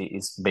activity,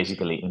 is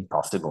basically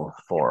impossible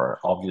for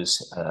obvious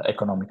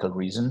economical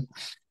reasons.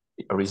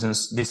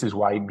 This is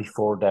why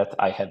before that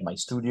I had my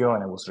studio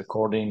and I was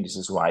recording. This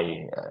is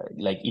why,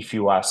 like, if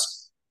you ask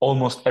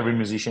almost every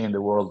musician in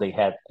the world, they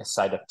had a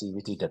side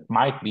activity that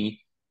might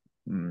be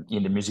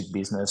in the music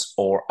business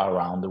or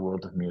around the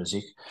world of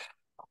music.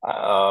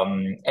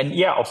 And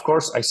yeah, of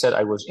course, I said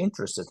I was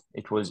interested.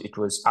 It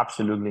was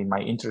absolutely my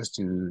interest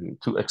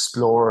to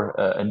explore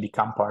and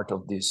become part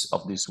of this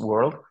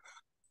world.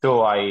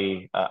 So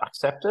I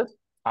accepted.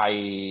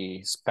 I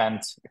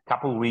spent a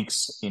couple of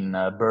weeks in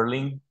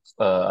Berlin,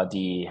 at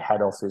the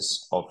head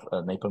office of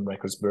Napalm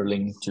Records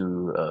Berlin,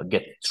 to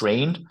get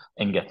trained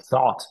and get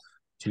taught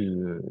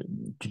to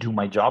do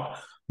my job.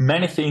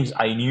 Many things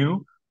I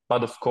knew,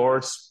 but of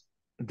course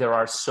there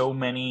are so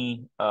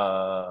many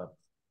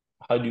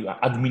how do you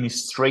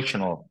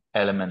administrational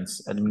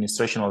elements,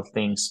 administrational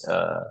things,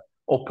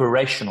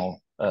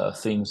 operational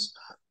things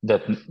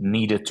that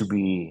needed to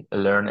be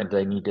learned and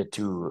they needed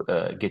to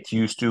get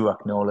used to,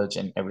 acknowledge,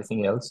 and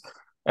everything else.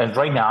 And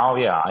right now,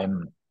 yeah,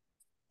 I'm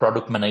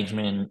product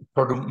managing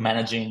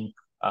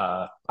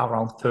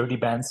around 30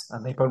 bands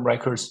at Maple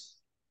Records.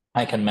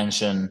 I can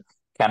mention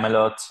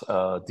Camelot,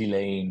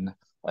 Delane,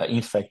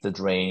 Infected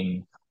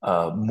Rain,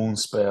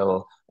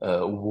 Moonspell,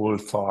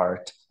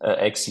 Wolfart,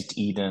 Exit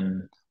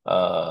Eden.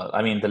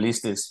 I mean, the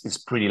list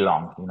is pretty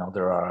long.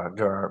 There are A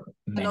lot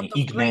many of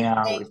great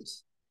Ignea.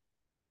 names.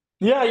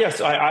 Yeah, yes,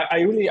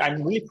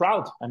 I'm really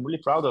proud. I'm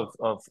really proud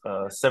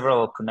of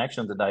several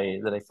connections that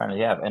I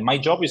finally have. And my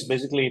job is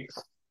basically,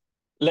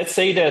 let's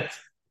say that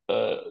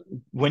uh,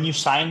 when you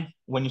sign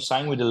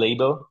with a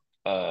label,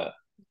 uh,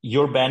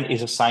 your band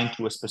is assigned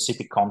to a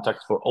specific contact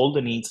for all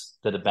the needs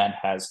that the band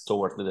has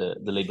towards the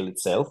label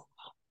itself.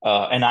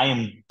 And I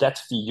am that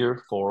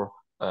figure for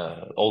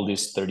all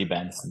these 30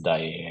 bands that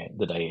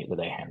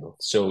I handle.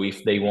 So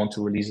if they want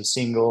to release a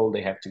single,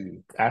 they have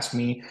to ask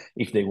me.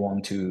 If they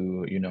want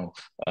to,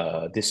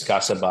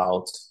 discuss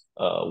about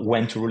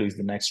when to release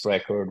the next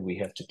record, we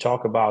have to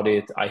talk about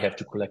it. I have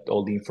to collect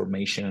all the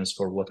informations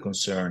for what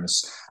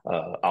concerns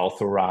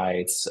author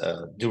rights,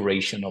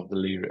 duration of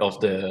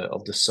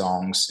the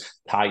songs,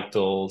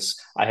 titles.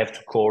 I have to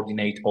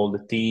coordinate all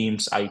the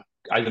teams. I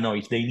don't know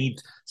if they need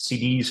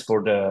CDs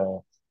for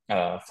their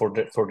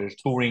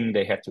touring.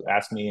 They have to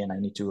ask me, and I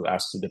need to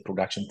ask to the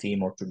production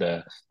team or to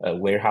the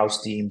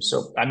warehouse team.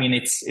 So I mean,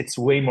 it's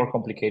way more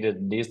complicated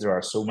than this. There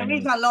are so There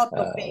is many. a lot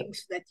of Uh,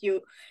 things that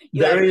you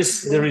there have to is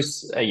there do.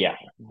 is yeah,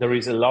 there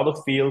is a lot of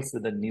fields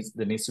that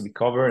needs to be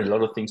covered, a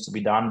lot of things to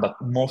be done, but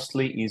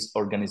mostly is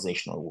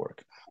organizational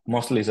work.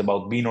 Mostly is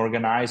about being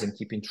organized and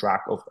keeping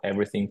track of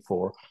everything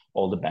for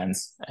all the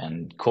bands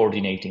and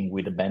coordinating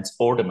with the bands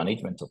or the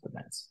management of the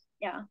bands.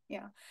 Yeah,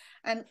 yeah.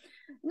 And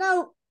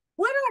now,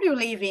 where are you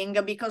living?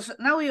 Because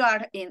now you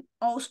are in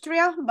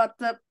Austria, but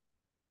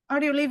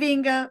are you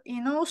living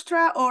in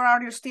Austria or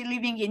are you still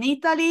living in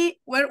Italy?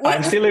 I'm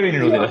Where still living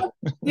in Udine.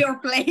 your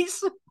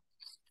place?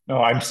 No,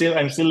 I'm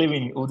still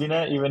living in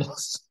Udine,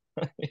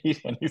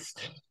 even if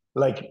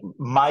like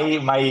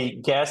my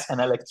gas and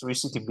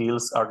electricity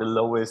bills are the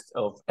lowest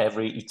of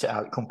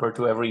compared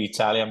to every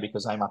Italian,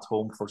 because I'm at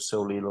home for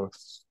so little.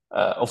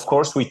 Of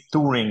course, with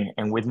touring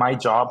and with my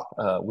job,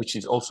 which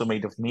is also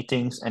made of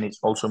meetings and it's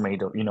also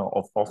made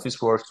of office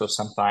work. So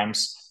sometimes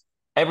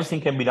everything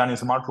can be done in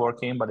smart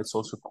working, but it's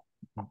also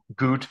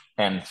good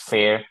and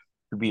fair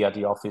to be at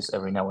the office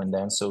every now and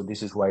then. So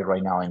this is why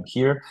right now I'm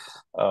here.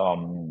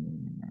 Um,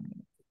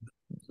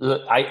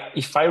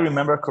 if I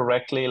remember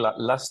correctly,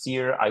 last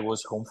year I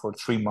was home for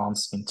 3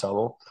 months in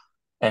total,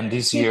 and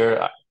this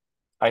year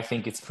I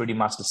think it's pretty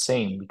much the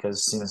same,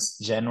 because since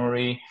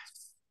January,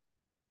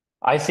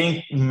 I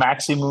think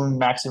maximum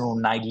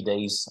 90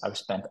 days I've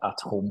spent at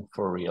home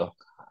for real.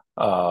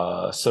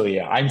 So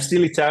yeah, I'm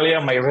still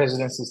Italian. My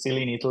residence is still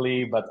in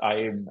Italy, but I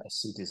am a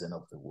citizen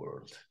of the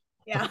world.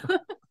 Yeah.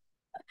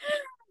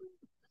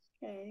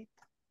 Okay.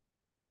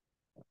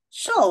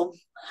 So,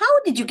 how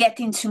did you get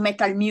into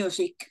metal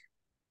music?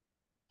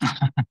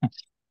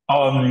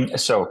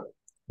 So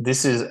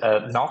this is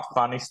a not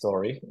funny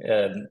story.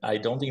 I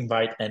don't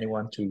invite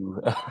anyone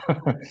to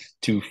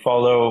to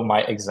follow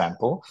my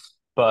example.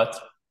 But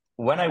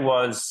when I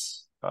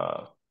was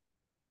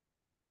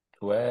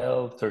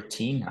 12,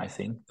 13, I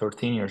think,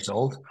 13 years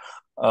old,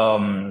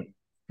 um,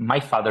 my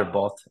father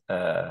bought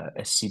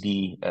a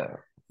CD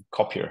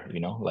copier,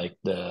 like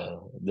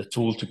the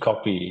tool to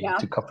copy Yeah.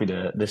 to copy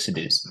the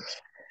CDs.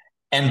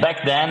 And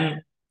back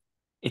then,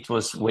 it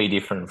was way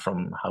different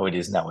from how it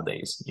is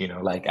nowadays.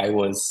 Like I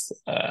was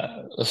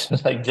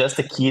like just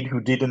a kid who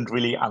didn't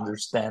really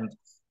understand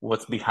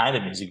what's behind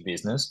the music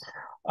business.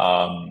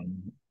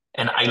 Um,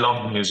 and I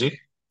loved music.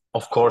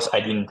 Of course, I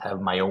didn't have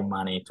my own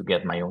money to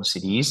get my own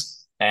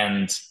CDs.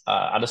 And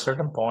at a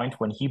certain point,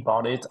 when he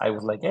bought it, I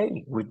was like, "Hey,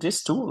 with this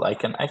tool, I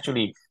can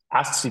actually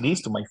ask CDs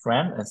to my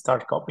friend and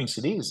start copying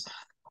CDs."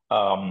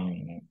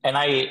 And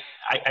I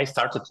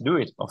started to do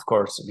it, of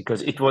course,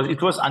 because it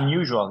was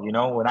unusual, you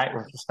know. When I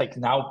was like,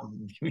 now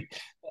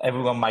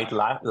everyone might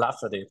laugh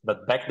at it, but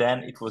back then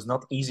it was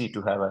not easy to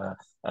have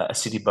a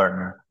CD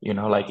burner, you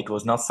know, like it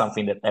was not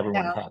something that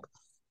everyone Yeah. had.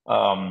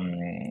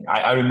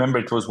 I remember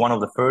it was one of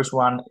the first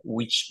one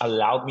which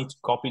allowed me to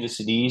copy the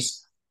CDs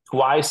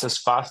twice as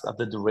fast as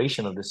the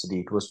duration of the CD.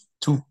 It was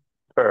two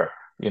per,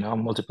 you know,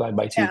 multiplied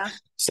by two. Yeah.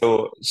 So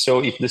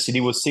if the CD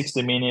was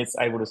 60 minutes,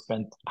 I would have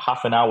spent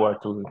half an hour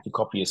to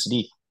copy a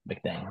CD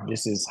back then.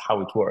 This is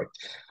how it worked.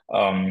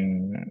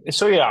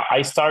 So yeah,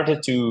 I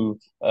started to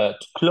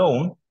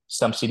clone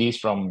some CDs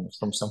from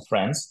some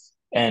friends.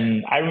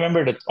 And I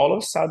remember that all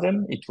of a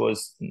sudden it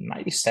was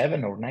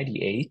 97 or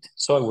 98.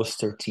 So I was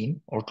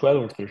 13 or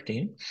 12 or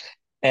 13.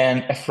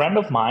 And a friend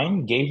of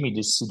mine gave me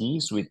these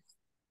CDs with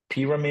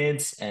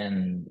pyramids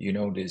and, you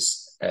know,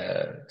 these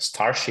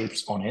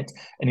starships on it.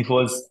 And it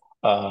was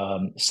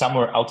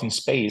somewhere out in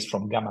space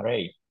from gamma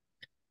ray.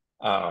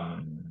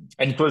 And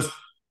it was,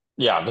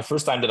 yeah, the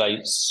first time that I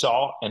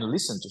saw and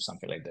listened to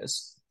something like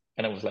this.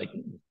 And I was like,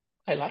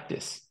 I like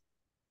this.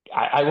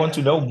 I want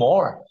to know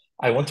more.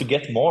 I want to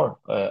get more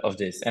of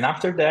this. And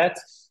after that,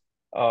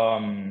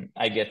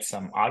 I get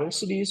some other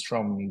CDs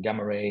from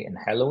Gamma Ray and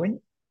Halloween.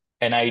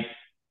 And I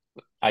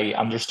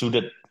understood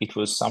that it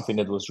was something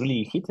that was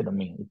really hitting on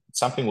me.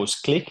 Something was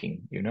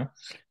clicking, you know.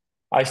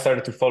 I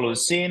started to follow the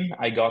scene.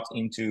 I got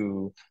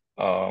into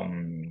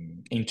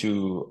Iron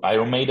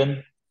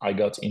Maiden. I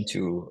got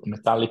into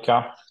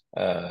Metallica.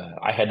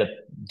 I had a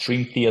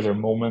Dream Theater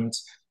moment.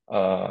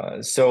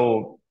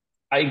 So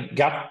I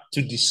got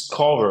to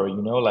discover,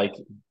 you know, like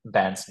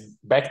bands.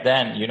 Back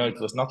then, you know, it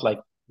was not like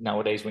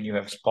nowadays when you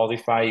have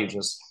Spotify, you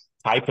just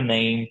type a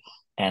name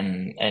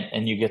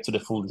and you get to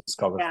the full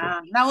discography. Yeah.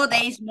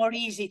 Nowadays, more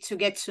easy to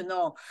get to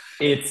know.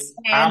 It's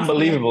And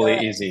unbelievably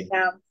easy,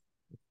 yeah,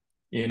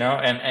 you know,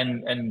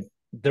 and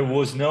there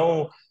was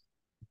no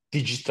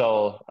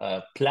digital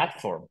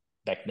platform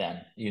back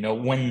then. You know,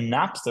 when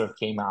Napster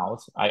came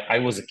out, I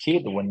was a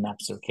kid when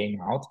Napster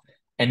came out,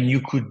 and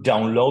you could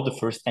download the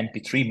first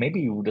MP3.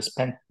 Maybe you would have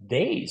spent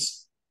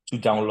days to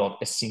download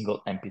a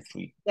single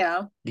MP3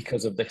 yeah,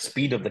 because of the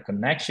speed of the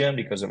connection,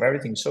 because of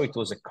everything. So it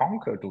was a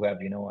conquer to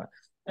have, you know,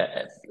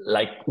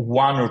 like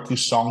one or two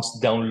songs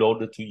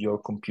downloaded to your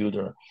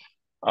computer.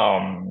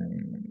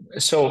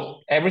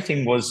 So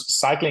everything was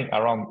cycling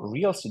around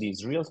real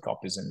CDs, real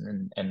copies,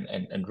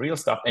 and real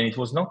stuff, and it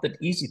was not that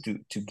easy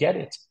to get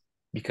it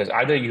because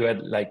either you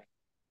had like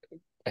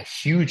a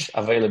huge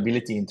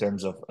availability in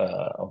terms of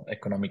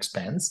economic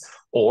spends,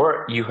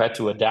 or you had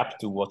to adapt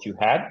to what you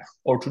had,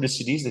 or to the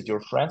CDs that your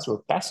friends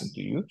were passing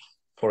to you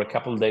for a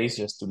couple of days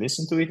just to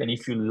listen to it. And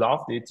if you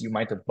loved it, you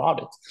might have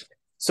bought it.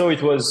 So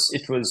it was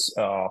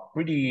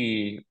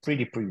pretty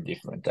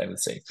different, I would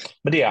say.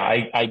 But yeah,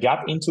 I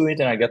got into it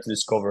and I got to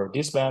discover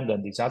this band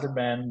and this other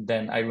band.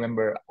 Then I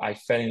remember I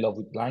fell in love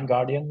with Blind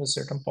Guardian at a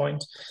certain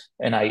point,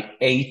 and I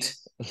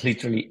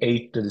literally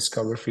ate the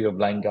discography of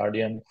Blind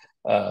Guardian.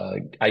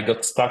 I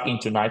got stuck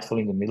into Nightfall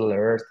in the Middle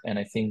Earth, and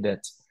I think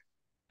that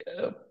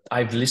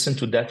I've listened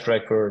to that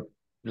record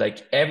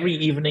like every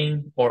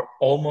evening or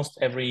almost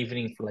every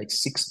evening for like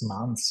 6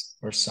 months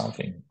or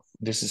something.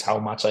 This is how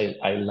much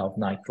I love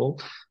Nightfall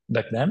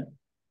back then.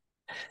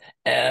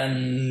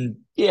 And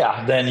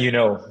yeah, then, you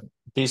know,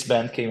 this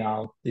band came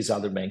out, this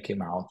other band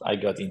came out. I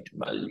got into,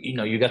 you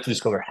know, you got to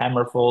discover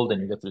Hammerfall,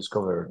 then you got to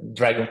discover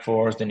Dragon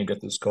Force, then you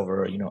got to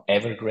discover, you know,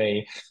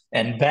 Evergrey.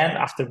 And band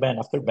after band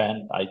after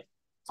band, I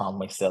found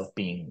myself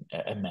being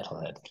a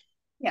metalhead.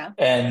 yeah.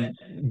 And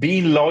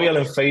being loyal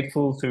and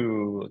faithful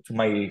to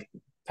my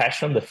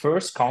passion, the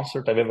first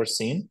concert I've ever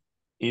seen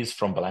is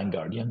from Blind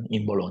Guardian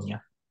in Bologna.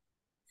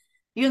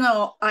 You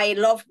know, I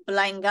love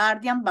Blind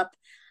Guardian, but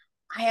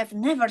I have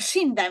never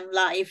seen them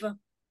live.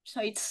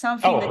 So it's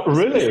something that Oh, is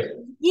really?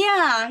 missing.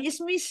 Yeah,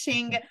 is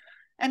missing.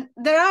 And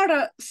there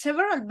are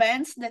several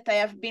bands that I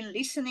have been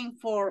listening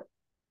for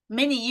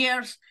many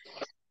years,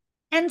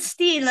 and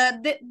still,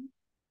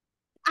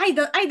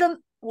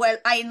 well,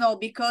 I know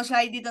because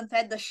I didn't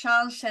have the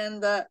chance,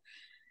 and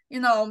you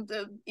know,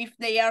 if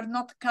they are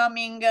not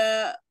coming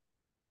to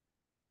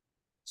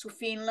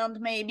Finland,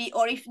 maybe,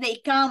 or if they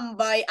come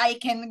by, I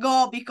can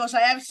go because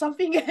I have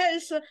something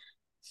else.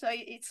 So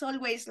it's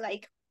always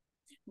like,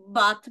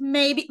 but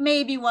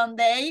maybe one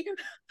day.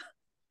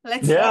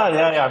 Let's see.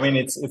 Yeah. I mean,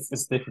 it's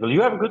difficult.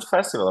 You have a good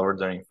festival over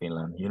there in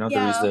Finland. You know,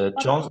 there is Yeah, the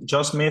but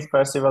John Smith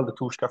Festival, the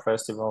Tuska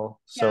Festival.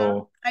 yeah,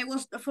 So, I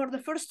was for the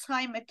first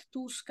time at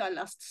Tuska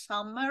last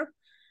summer,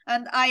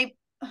 and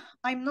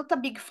I'm not a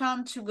big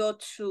fan to go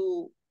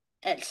to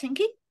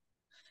Helsinki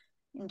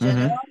in mhm.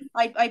 general.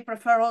 I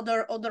prefer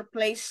other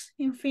place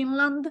in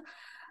Finland,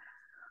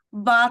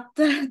 but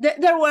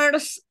there were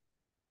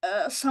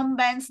some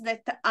bands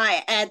that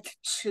I had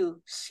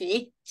to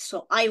see,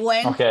 so I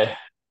went. Okay.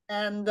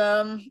 And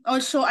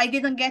also I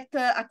didn't get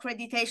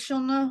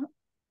accreditation,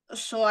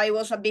 so I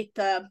was a bit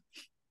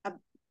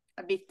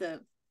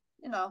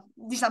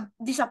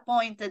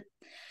disappointed.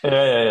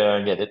 Yeah,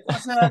 I get it.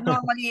 Because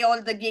normally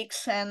all the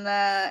gigs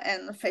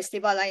and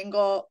festival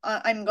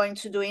I'm going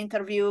to do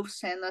interviews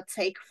and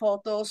take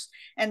photos,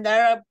 and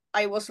there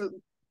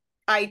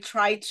I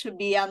try to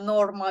be a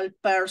normal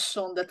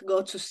person that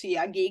go to see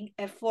a gig,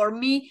 and for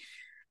me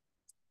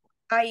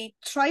I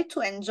try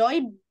to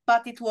enjoy,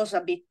 but it was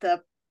a bit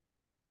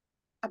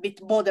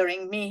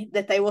bothering me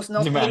that I was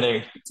not able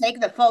Demanding. to take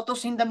the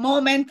photos in the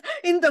moment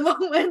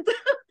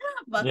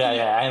but Yeah,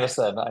 I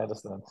understand.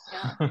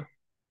 yeah.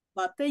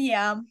 But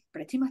yeah,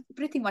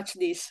 pretty much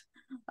this.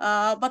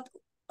 But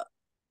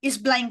is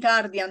Blind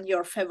Guardian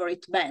your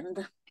favorite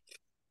band?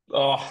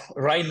 Oh,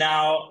 right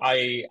now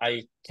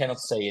I cannot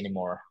say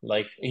anymore.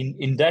 Like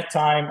in that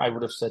time, I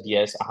would have said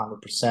yes,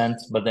 100%.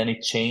 But then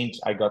it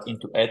changed. I got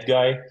into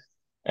Edguy,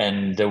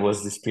 and there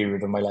was this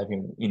period of my life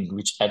in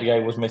which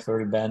Edguy was my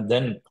favorite band.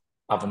 Then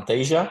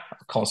Avantasia,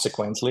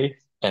 consequently,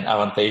 and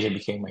Avantasia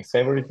became my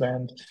favorite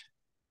band.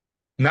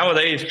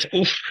 Nowadays,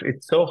 oof,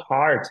 it's so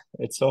hard.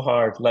 It's so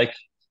hard. Like,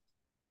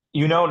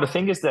 the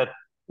thing is that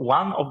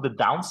one of the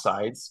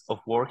downsides of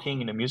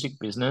working in a music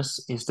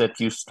business is that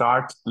you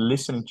start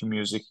listening to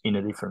music in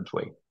a different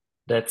way.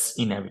 That's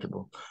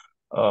inevitable.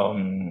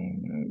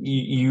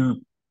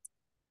 You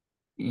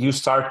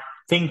start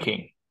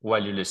thinking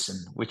while you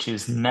listen, which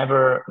is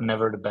never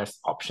the best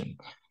option,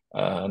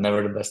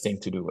 never the best thing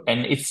to do,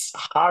 and it's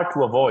hard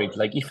to avoid.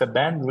 Like if a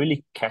band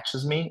really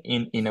catches me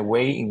in a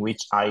way in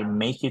which I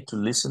make it to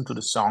listen to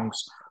the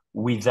songs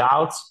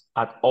without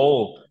at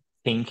all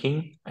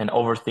thinking and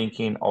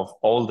overthinking of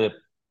all the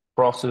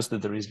process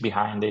that there is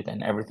behind it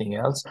and everything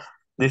else,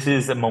 this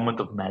is a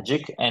moment of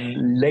magic.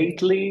 And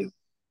lately,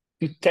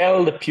 to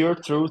tell the pure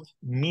truth,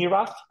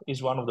 Mirath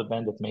is one of the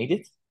band that made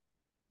it.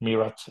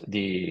 Mirat,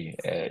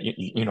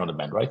 you know the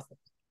band, right?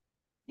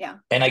 Yeah.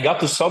 And I got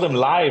to saw them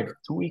live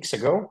 2 weeks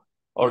ago,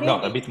 or really?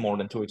 no, a bit more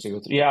than 2 weeks ago.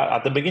 Yeah,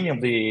 at the beginning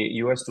of the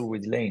US tour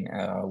with Lane,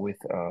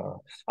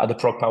 at the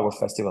Prog Power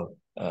Festival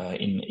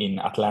in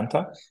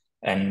Atlanta,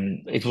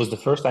 and it was the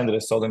first time that I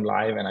saw them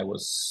live, and I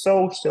was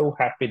so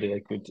happy that I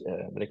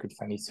could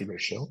finally see their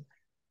show,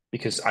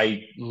 because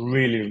I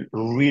really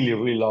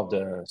love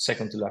the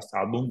second to last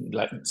album,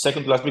 like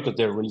second to last because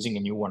they're releasing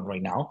a new one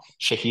right now,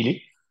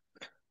 Shehili.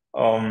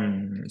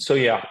 So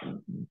yeah,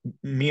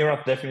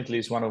 Mira definitely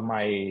is one of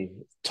my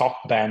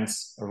top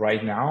bands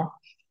right now.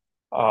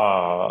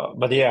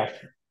 But yeah,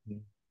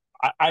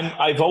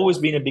 I've always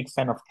been a big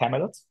fan of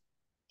Camelot.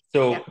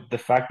 So Yeah. the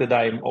fact that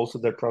I'm also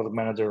their product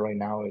manager right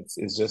now,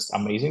 it's just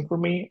amazing for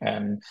me.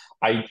 And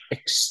I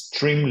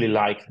extremely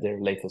like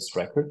their latest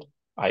record.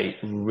 I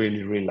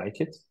really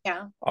like it.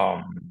 Yeah.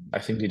 I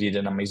think they did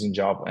an amazing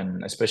job,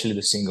 and especially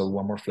the single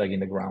 "One More Flag in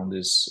the Ground"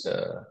 is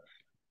a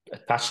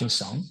touching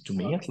song to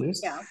me, at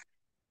least. Yeah.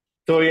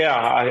 So yeah,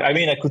 I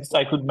mean, I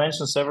could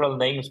mention several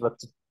names, but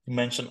to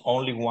mention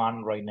only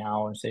one right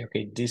now and say,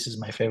 okay, this is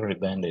my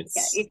favorite band. Yeah,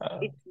 it's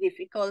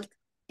difficult.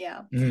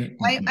 Yeah.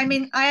 I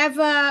mean, I have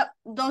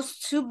those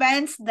two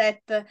bands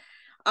that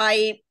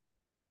I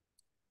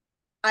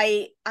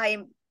I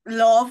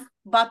love,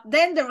 but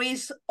then there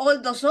is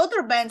all those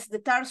other bands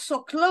that are so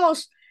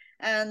close,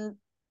 and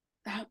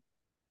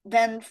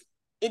then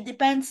it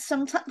depends.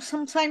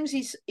 Sometimes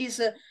is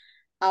a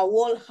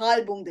whole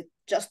album that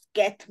just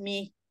get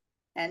me,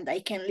 and I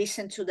can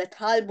listen to that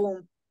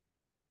album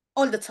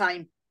all the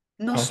time,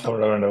 no stop.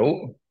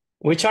 know.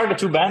 Which are the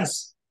two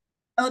bands?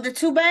 Oh, the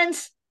two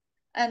bands,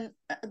 and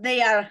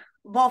they are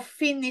both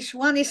Finnish.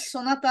 One is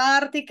Sonata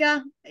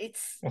Arctica.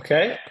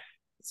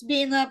 It's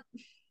been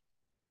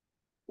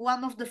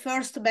one of the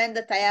first band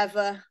that I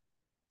have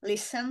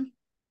listened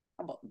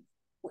about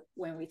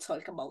when we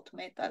talk about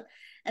metal,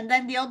 and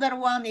then the other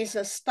one is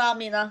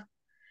Stamina.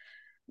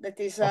 That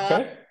is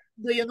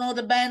do you know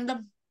the band?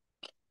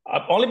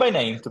 Only by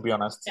name, to be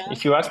honest. Yeah.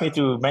 If you ask me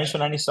to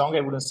mention any song,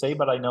 I wouldn't say,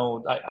 but I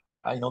know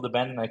the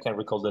band and I can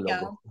recall the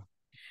logo. Yeah.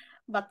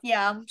 But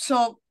yeah,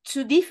 so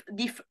two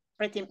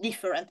pretty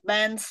different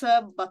bands,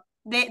 but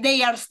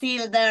they are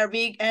still there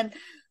big. And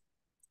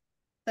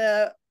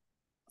the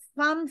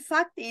fun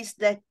fact is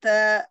that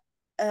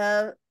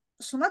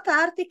Sonata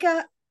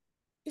Arctica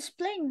is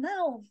playing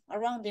now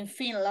around in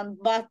Finland,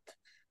 but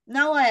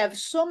now I have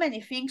so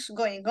many things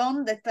going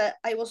on that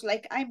I was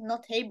like, I'm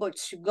not able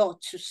to go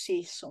to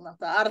see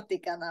Sonata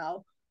Arctica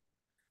now.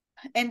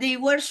 And they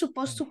were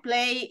supposed to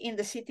play in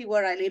the city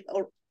where I live,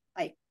 or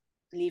I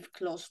live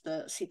close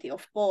to the city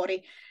of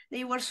Pori.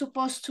 They were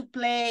supposed to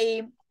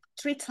play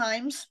 3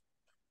 times.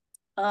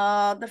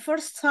 The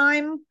first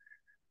time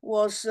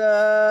was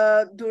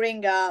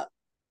during a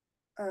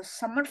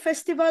summer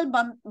festival,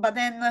 but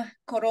then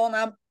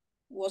Corona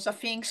was a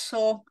thing,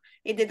 so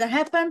it didn't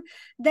happen.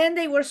 Then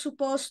they were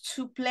supposed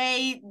to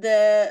play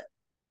the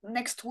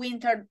next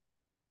winter,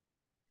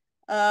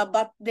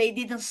 but they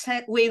didn't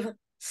sell with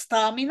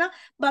Stamina,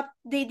 but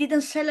they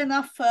didn't sell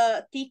enough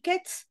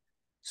tickets,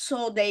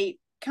 so they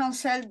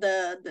canceled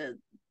the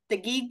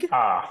gig.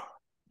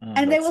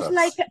 And it was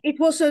like, it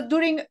was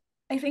during,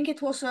 I think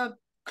it was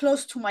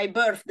close to my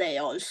birthday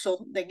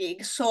also, the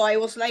gig, so I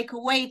was like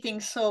waiting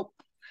so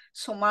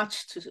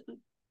much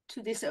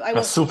to this. I A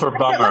was super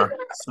bummer.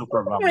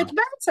 Super bummer.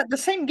 bands at the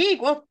same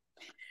gig. Well,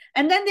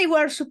 and then they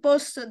were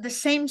supposed the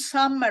same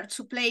summer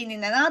to play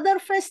in another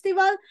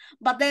festival,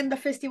 but then the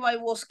festival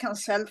was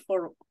cancelled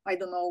for I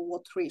don't know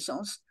what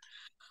reasons.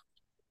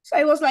 So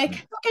I was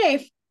like,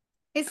 okay,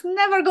 it's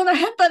never gonna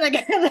happen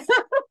again.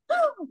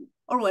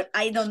 Or what?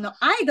 I don't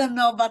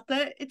know, but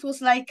it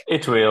was like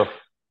it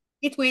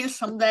will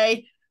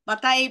someday.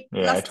 But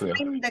last it will.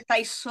 time that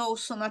I saw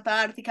Sonata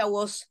Arctica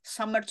was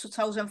summer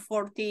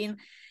 2014,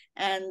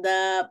 and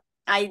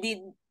I did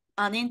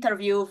an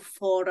interview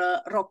for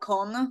Rock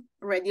On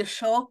radio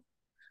show,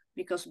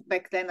 because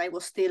back then I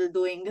was still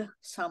doing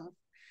some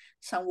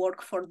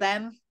work for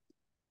them.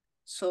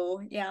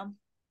 So yeah,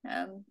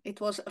 and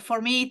it was,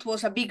 for me, it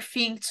was a big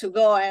thing to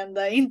go and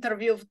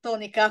interview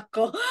Tony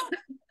Cacco.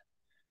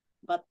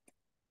 But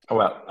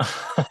well,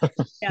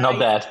 yeah, not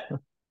bad.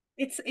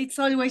 It's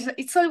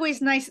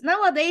always nice.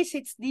 Nowadays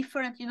it's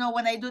different,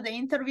 when I do the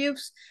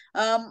interviews.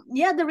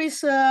 Yeah, there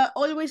is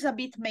always a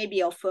bit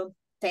maybe of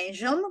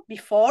tension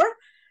before,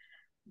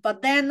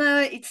 but then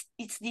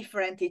it's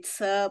different.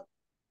 It's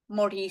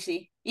more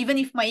easy, even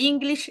if my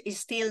English is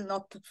still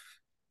not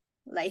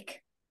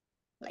like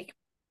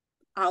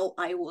how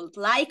I would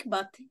like,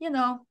 but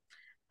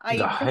I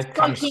just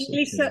talk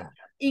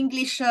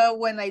English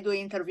when I do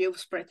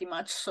interviews pretty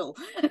much. So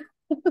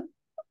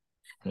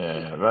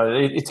yeah, but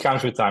it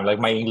comes with time. Like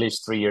my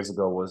English 3 years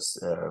ago was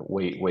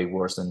way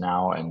worse than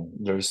now, and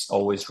there's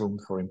always room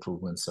for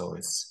improvement. So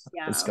it's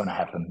gonna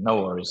happen.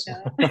 No worries.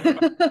 Yeah.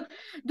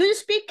 Do you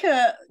speak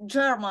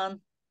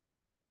German?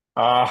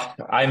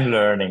 I'm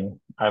learning.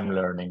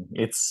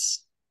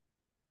 It's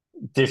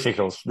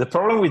difficult. The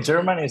problem with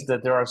German is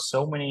that there are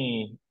so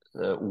many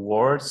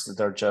words that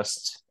are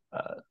just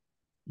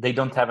they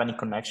don't have any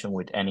connection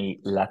with any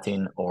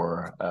Latin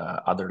or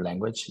other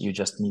language. You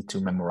just need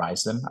to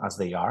memorize them as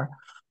they are.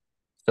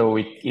 So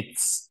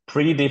it's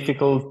pretty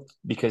difficult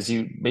because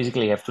you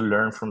basically have to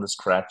learn from the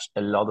scratch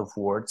a lot of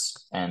words.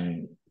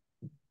 And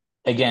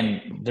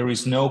again, there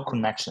is no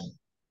connection.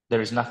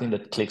 There is nothing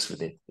that clicks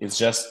with it. It's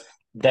just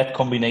that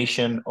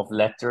combination of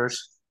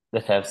letters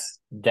that has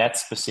that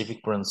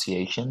specific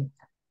pronunciation.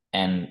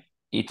 And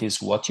it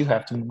is what you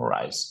have to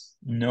memorize.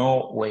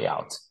 No way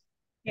out.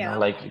 Yeah.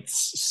 Like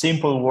it's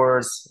simple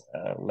words,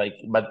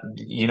 but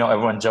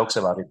everyone jokes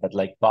about it. But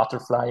like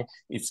butterfly,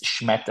 it's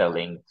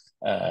Schmetterling.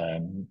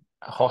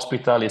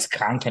 Hospital is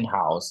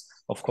Krankenhaus.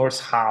 Of course,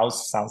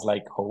 house sounds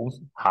like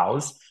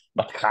house,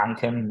 but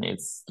Kranken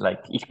is like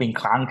ich bin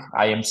krank,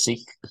 I am sick.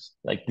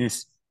 Like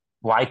this,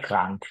 why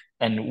krank?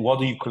 And what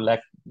do you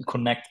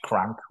connect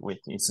crank with?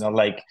 It's not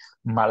like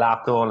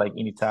malato, like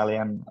in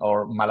Italian,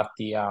 or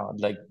malattia.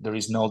 Like there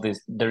is not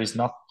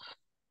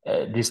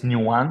this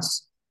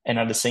nuance. And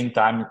at the same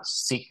time,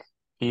 sick,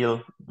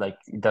 ill, like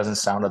it doesn't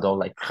sound at all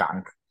like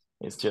krank.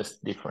 It's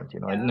just different,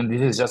 Yeah. And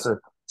this is just a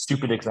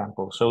stupid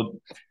example. So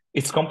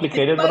it's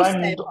complicated, but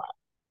step.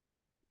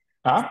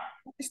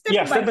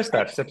 Step by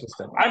step.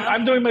 Yeah.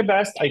 I'm doing my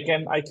best. I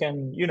can,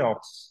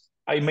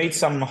 I made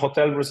some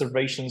hotel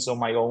reservations on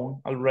my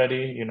own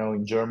already,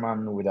 in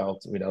German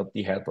without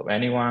the help of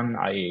anyone.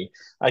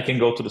 I can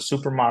go to the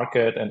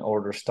supermarket and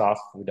order stuff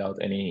without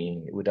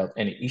any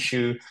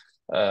issue.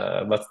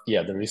 But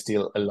yeah, there is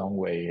still a long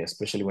way,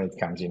 especially when it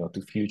comes,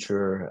 to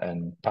future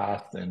and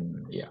past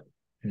and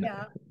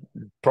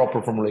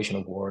proper formulation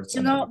of words.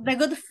 The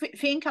good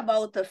thing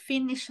about the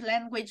Finnish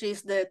language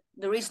is that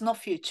there is no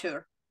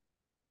future.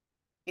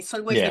 It's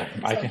always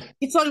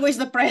it's always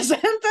the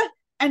present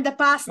and the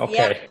past. Okay.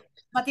 Yeah,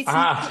 but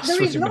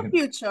there is no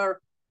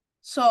future.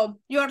 So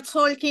you're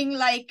talking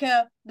like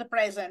the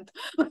present.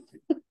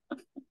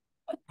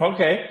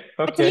 Okay.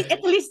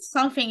 At least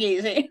something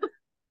easy.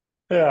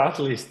 Yeah, at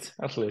least.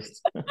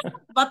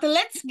 But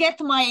let's get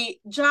my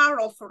jar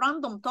of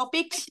random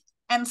topics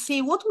and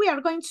see what we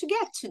are going to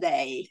get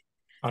today.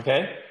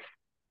 Okay.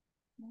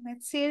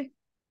 Let's see.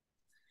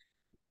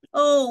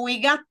 Oh, we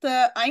got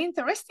an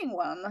interesting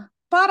one.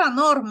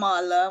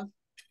 Paranormal.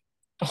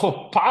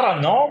 Oh,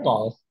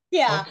 paranormal.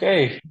 Yeah.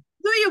 Okay.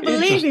 Do you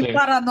believe in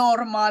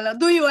paranormal?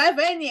 Do you have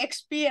any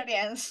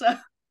experience?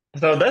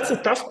 So that's a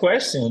tough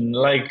question.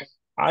 Like,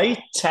 I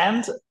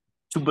tend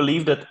to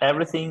believe that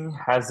everything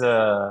has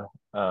a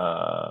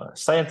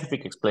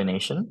scientific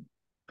explanation.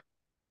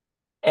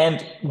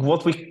 And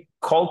what we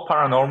call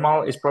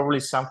paranormal is probably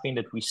something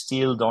that we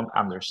still don't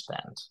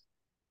understand.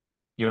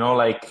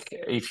 Like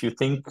if you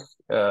think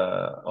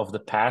of the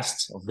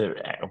past, of the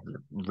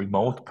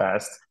remote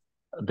past,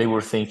 they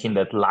were thinking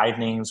that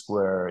lightnings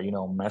were,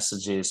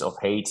 messages of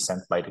hate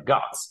sent by the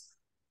gods.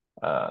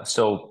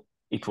 So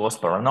it was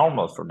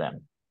paranormal for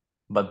them.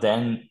 But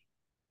then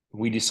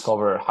we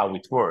discover how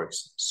it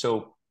works.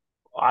 So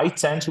I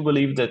tend to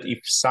believe that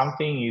if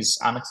something is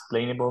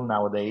unexplainable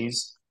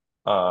nowadays,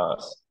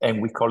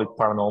 and we call it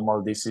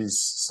paranormal, this is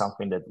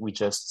something that we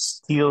just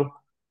still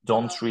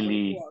don't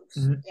really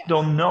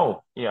don't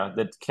know. Yeah,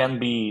 that can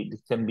be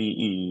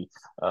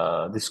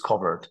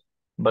discovered.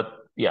 But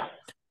yeah,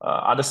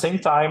 at the same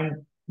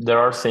time, there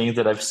are things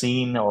that I've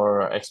seen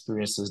or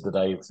experiences that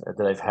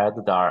I've had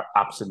that are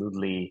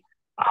absolutely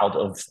out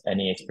of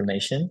any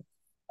explanation.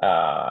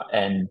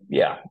 And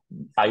yeah,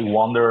 I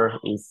wonder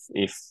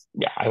if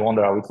yeah, I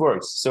wonder how it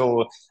works.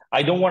 So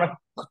I don't want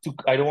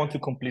to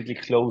completely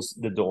close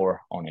the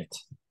door on it.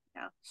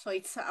 Yeah, so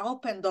it's an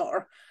open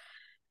door.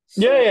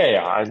 Yeah, So yeah,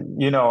 yeah.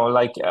 You know,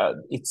 like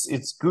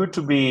it's good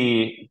to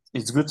be,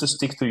 it's good to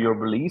stick to your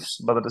beliefs,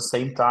 but at the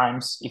same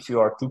times, if you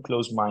are too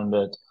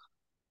close-minded,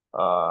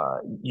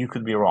 you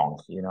could be wrong,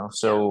 you know. yeah,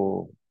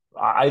 So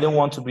I don't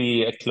want to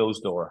be a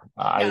closed door.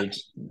 yeah,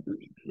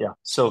 Yeah.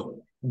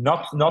 So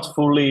not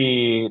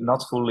fully.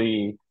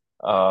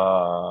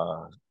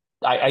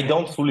 I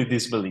don't fully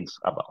disbelieve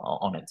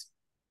on it.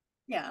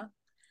 yeah.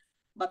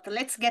 But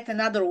let's get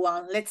another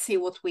one. Let's see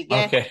what we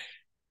get. Okay.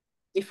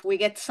 If we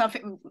get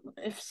something,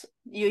 if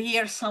you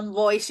hear some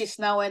voices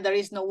now and there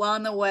is no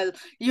one, well,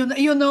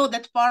 you know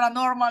that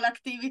paranormal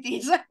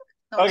activities. No,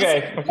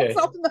 Okay. let's Okay.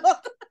 hope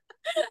not.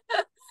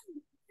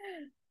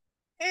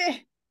 Eh,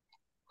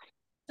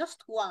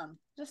 just one,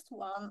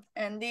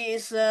 and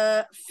these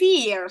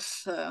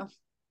fears.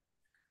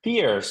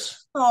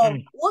 Fears. So, Hmm.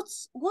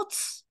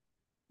 what's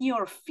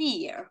your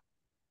fear?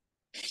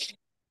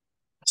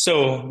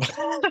 So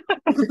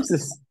this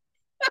is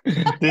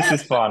this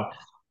is fun.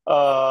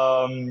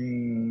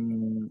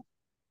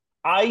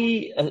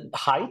 I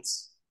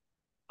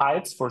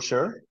heights for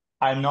sure.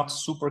 I'm not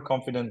super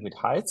confident with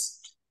heights.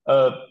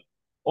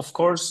 Of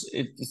course,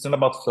 it's not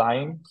about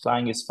flying.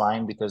 Flying is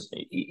fine because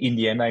in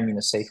the end, I'm in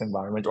a safe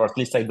environment, or at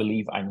least I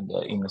believe I'm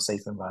in a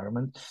safe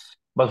environment.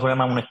 But when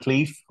I'm on a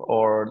cliff,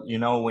 or you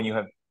know, when you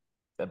have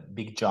a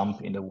big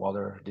jump in the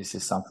water, this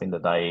is something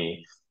that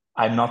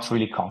I'm not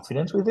really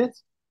confident with it.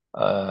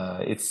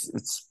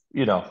 It's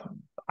you know,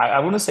 I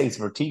wouldn't say it's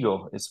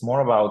vertigo. It's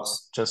more about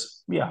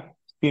just yeah,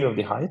 fear of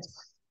the height.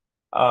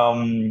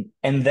 And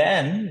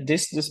then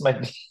this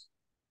might be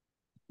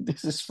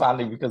this is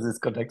funny because it's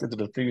connected to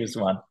the previous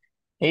one.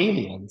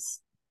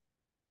 Aliens.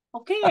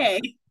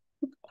 Okay.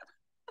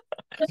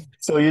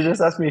 So you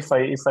just asked me if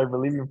I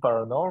believe in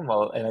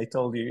paranormal, and I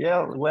told you,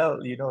 yeah,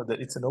 well, you know that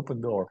it's an open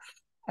door.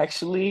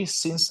 Actually,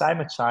 since I'm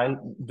a child,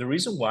 the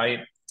reason why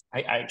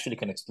I actually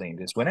can explain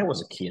this. When I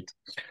was a kid,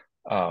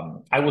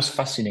 I was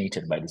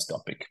fascinated by this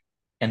topic.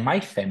 And my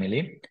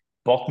family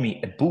bought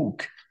me a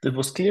book that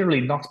was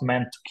clearly not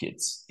meant to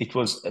kids. It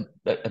was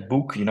a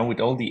book, you know, with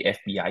all the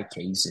FBI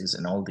cases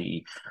and all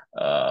the,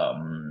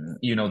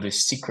 you know, the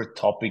secret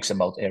topics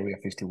about Area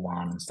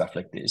 51 and stuff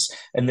like this.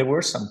 And there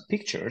were some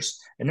pictures.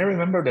 And I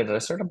remember that at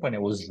a certain point, I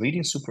was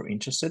reading super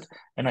interested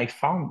and I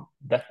found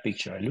that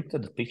picture. I looked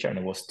at the picture and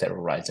I was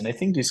terrorized. And I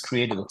think this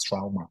created a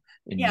trauma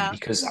in me Yeah.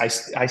 because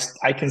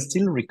I can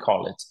still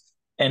recall it.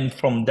 And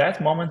from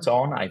that moment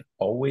on, I've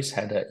always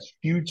had a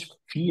huge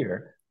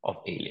fear of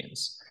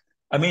aliens.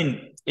 I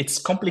mean, it's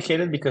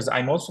complicated because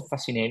I'm also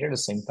fascinated at the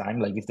same time.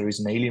 Like if there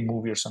is an alien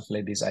movie or something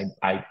like this,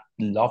 I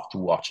love to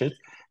watch it.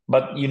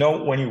 But you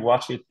know, when you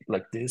watch it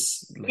like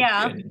this, like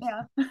Yeah. and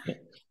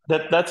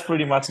Yeah. that's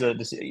pretty much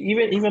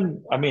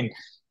even I mean,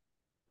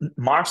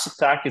 Mars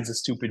Attack is a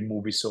stupid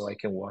movie, so I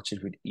can watch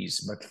it with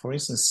ease. But for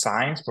instance,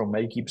 Science from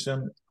Mel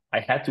Gibson, I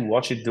had to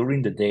watch it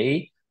during the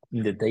day,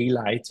 in the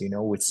daylight, you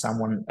know, with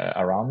someone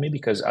around me,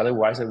 because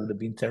otherwise I would have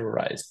been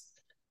terrorized.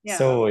 Yeah.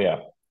 So yeah,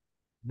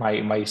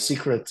 my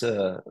secret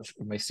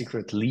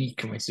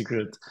leak, my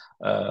secret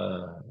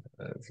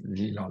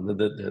you know,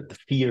 the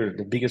fear,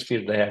 the biggest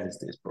fear that I have is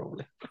this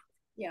probably.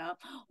 Yeah.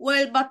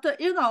 Well, but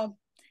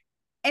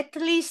at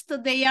least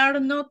they are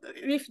not,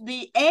 if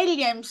the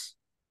aliens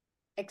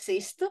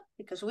exist,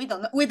 because we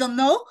don't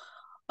know,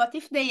 but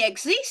if they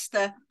exist,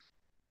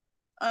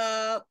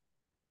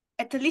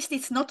 at least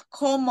it's not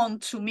common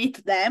to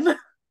meet them.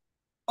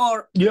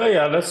 Or Yeah,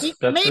 yeah, that's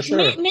for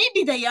sure.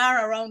 maybe they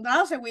are around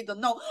us and we don't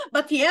know.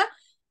 But yeah,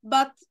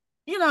 but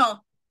you know,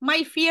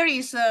 my fear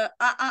is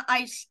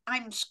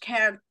I'm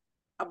scared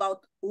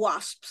about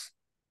wasps.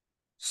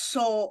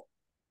 So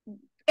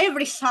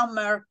every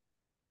summer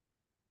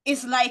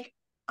is like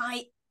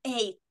I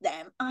hate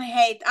them.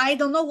 I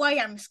don't know why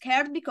I'm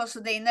scared because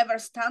they never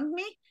stung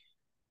me,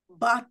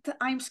 but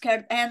I'm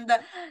scared. And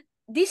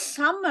this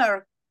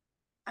summer,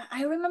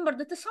 I remember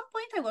that at some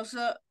point I was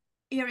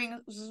hearing,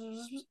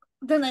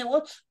 then I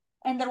watched,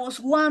 and there was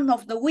one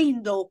of the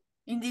window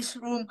in this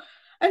room,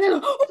 and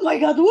then oh my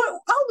god,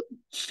 how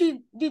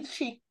she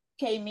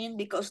came in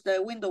because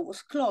the window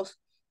was closed,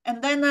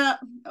 and then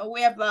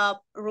we have a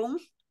room.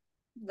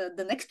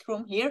 The next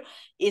room here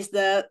is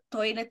the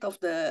toilet of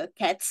the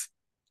cats,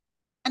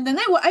 and then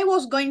I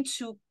was going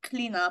to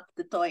clean up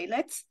the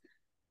toilets,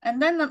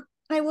 and then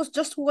I was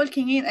just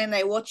walking in and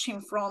I watched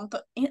in front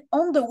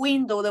on the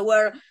window there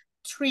were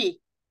three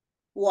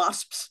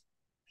wasps.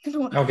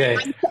 Okay.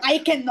 I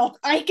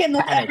cannot.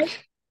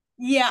 Panic.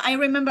 Yeah, I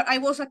remember I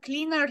was a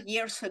cleaner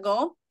years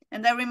ago,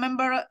 and I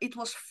remember it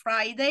was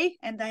Friday,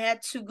 and I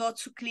had to go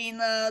to clean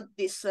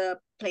this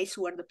place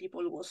where the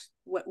people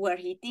were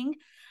eating.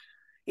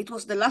 It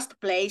was the last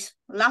place,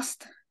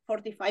 last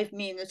 45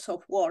 minutes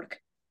of work.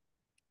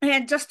 I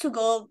had just to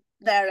go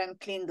there and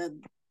clean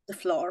the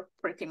floor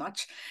pretty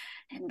much.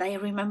 And I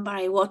remember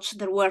I watched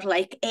there were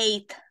like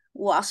 8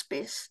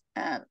 wasps,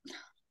 and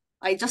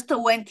I just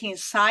went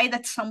inside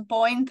at some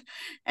point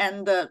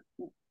and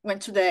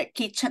went to the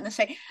kitchen and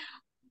say,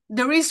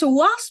 there is a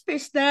wasp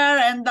is there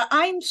and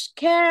I'm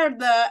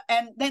scared.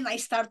 And then I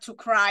start to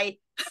cry.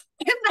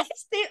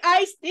 And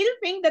I still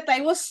think that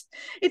it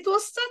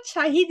was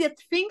such a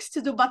idiot things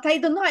to do, but I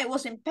don't know, I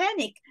was in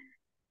panic.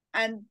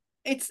 And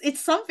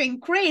it's something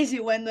crazy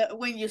when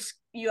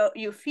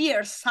you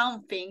fear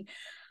something,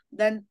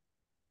 then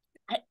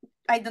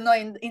I don't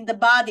know, in the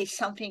body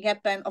something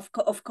happened. Of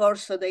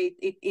course, so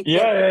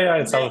Yeah.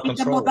 It's out of in the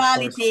control. Of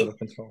course, it's out modality, of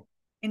control.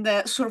 in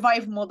the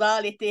survive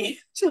modality.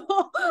 So,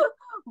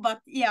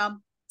 but yeah,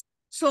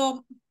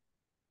 so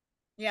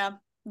yeah,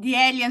 the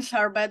aliens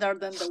are better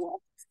than the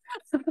wolf.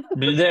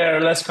 But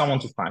they're less common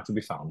to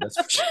be found. That's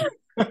for sure.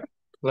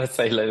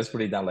 Let's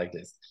put it down like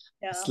this.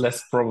 It's Yeah.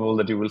 less probable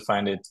that you will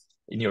find it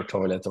in your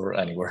toilet or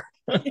anywhere.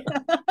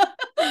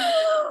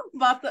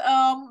 But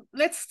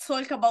let's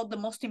talk about the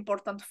most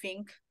important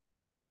thing.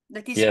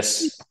 That is Yes,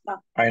 pizza.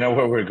 I know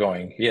where we're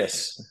going.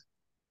 Yes,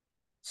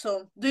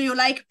 So, do you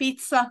like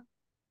pizza?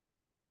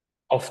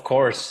 of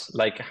course.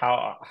 Like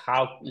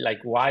like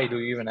why do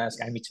you even ask?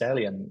 I'm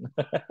Italian.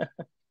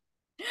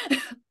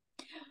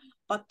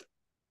 But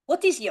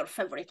what is your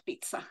favorite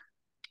pizza?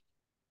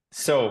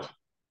 So,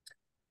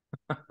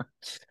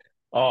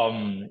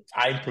 I'm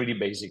pretty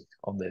basic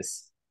on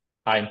this.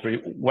 I'm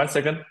pretty. One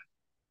second.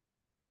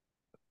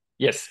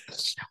 Yes,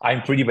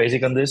 I'm pretty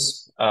basic on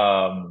this.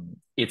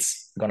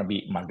 It's gonna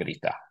be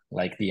margarita.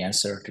 Like the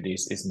answer to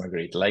this is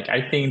margarita. Like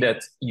I think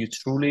that you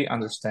truly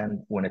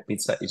understand when a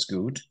pizza is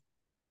good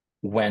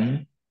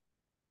when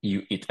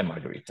you eat a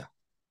margarita.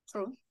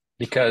 True.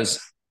 Because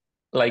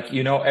like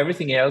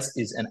everything else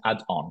is an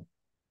add-on.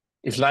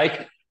 It's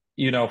like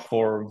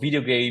for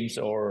video games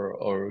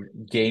or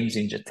games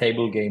in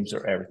table games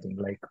or everything.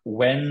 Like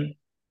when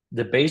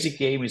the basic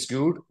game is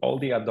good, all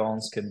the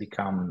add-ons can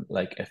become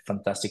like a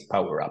fantastic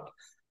power up.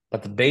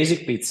 But the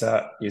basic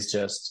pizza is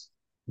just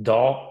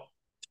dough,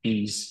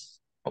 cheese,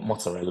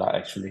 mozzarella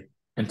actually,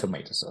 and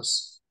tomato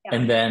sauce. Yeah.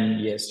 And then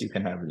yes, you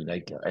can have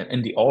like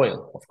and the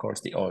oil, of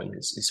course, the oil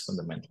is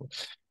fundamental.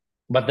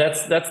 But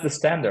that's the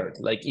standard.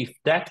 Like if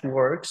that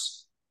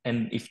works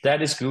and if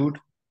that is good,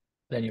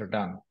 then you're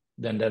done.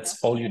 Then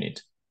that's all you need.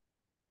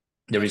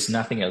 There is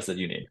nothing else that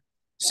you need.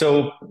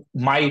 So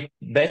my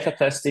beta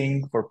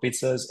testing for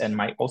pizzas and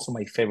also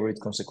my favorite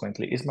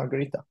consequently is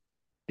margarita.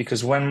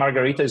 Because when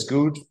margarita is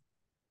good,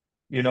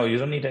 you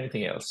don't need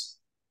anything else.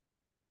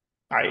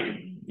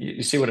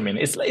 You see what I mean?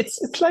 It's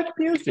like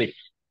music.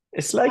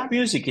 It's like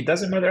music. It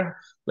doesn't matter.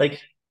 Like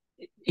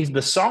if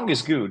the song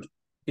is good,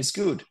 it's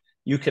good.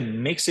 You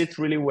can mix it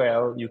really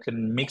well. You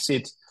can mix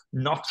it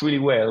not really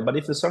well. But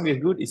if the song is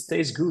good, it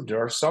stays good.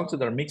 There are songs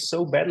that are mixed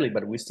so badly,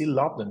 but we still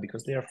love them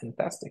because they are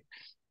fantastic,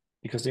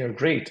 because they are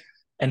great.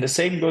 And the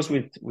same goes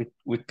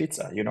with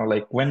pizza.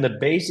 Like when the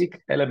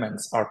basic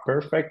elements are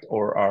perfect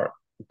or are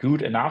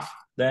good enough,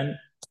 then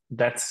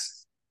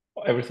that's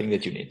everything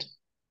that you need.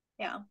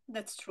 Yeah,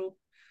 that's true.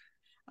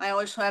 I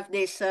also have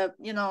this,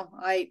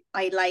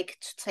 I like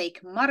to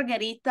take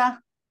margarita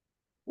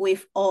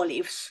with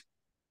olives.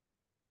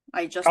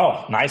 I just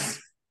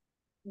nice.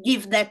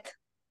 give that.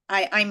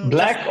 I'm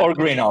Black just or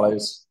green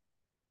olives?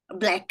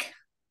 black.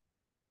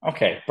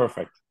 Okay,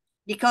 perfect.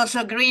 Because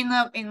green,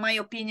 in my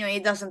opinion,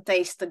 it doesn't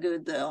taste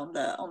good on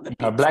the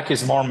pizza. Black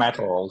is more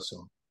metal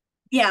also.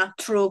 Yeah,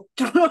 true.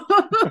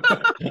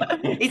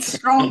 It's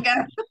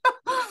stronger,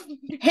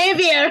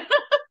 heavier.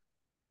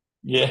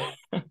 Yeah.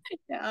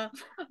 Yeah,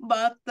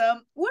 but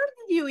where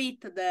did you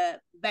eat the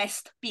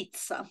best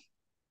pizza?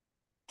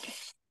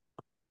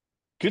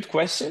 Good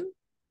question.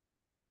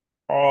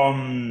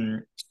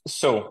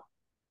 So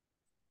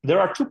there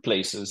are two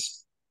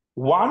places.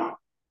 One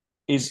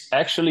is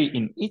actually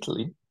in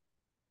Italy,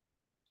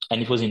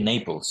 and it was in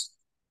Naples,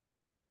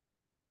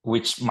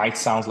 which might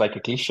sound like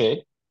a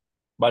cliche,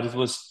 but it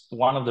was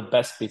one of the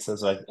best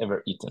pizzas I've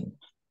ever eaten.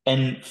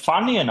 And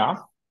funny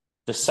enough,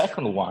 the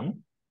second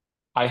one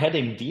I had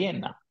in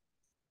Vienna,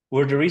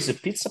 where there is a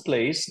pizza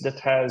place that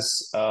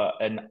has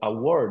an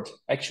award,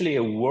 actually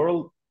a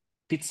World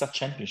Pizza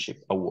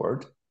Championship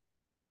award.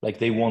 Like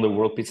they won the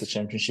World Pizza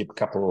Championship a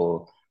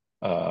couple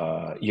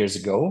years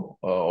ago,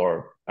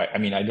 or I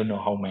mean, I don't know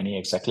how many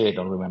exactly. I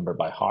don't remember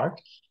by heart.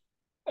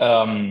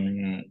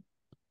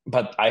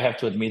 But I have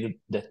to admit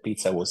that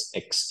pizza was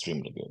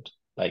extremely good,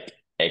 like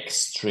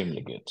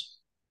extremely good,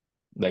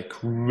 like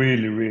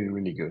really, really,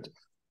 really good.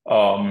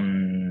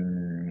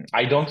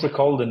 I don't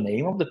recall the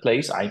name of the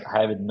place. I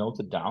have it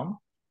noted down,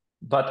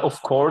 but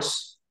of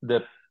course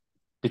the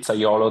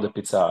pizzaiolo,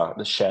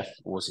 the chef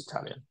was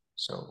Italian.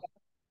 So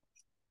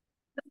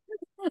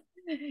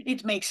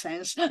It makes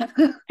sense.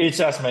 it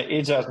just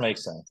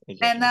makes sense.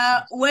 And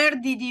where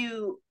did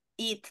you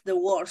eat the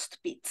worst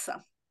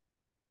pizza?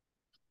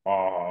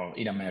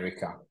 In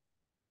America.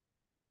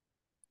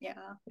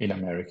 Yeah. In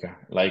America,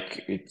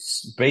 like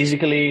it's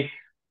basically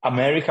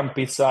American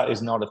pizza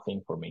is not a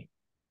thing for me.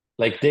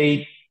 Like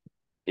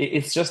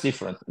it's just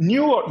different.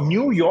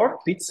 New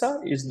York pizza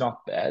is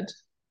not bad.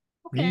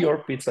 Okay. New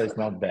York pizza is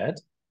not bad.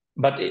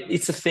 but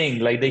it's a thing.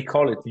 Like they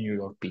call it New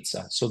York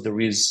pizza, so there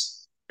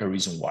is a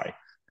reason why,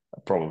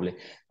 probably.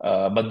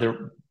 But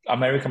the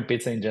American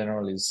pizza in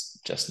general is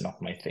just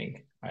not my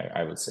thing.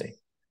 I would say,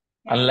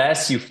 Yeah.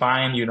 unless you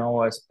find,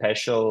 a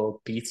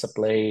special pizza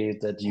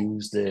plate that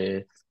use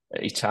the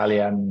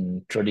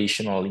Italian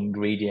traditional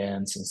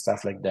ingredients and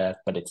stuff like that.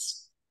 But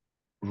it's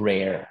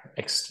rare,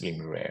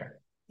 extremely rare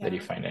that you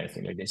Yeah. find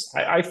anything like this.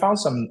 I found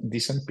some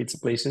decent pizza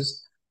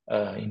places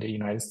in the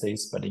United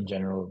States, but in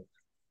general,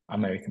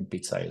 American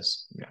pizza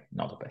is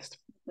not the best.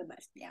 The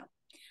best. Yeah.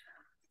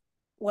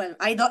 Well,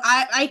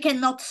 I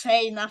cannot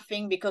say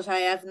nothing because I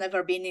have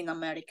never been in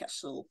America.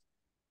 So,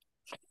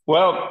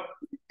 Well,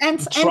 and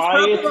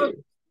try it.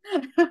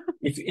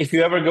 If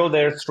you ever go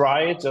there,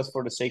 try it just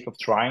for the sake of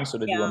trying, so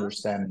that you yeah,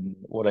 understand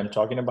what I'm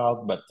talking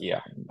about. But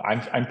yeah,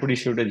 I'm pretty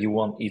sure that you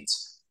won't eat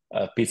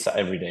pizza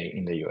every day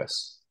in the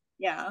US.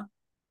 yeah.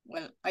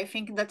 Well, I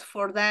think that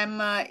for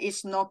them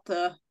is not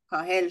a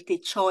healthy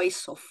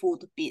choice of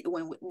food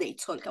when they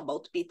talk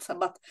about pizza,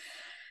 but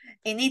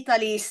in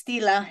Italy, it's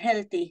still a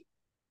healthy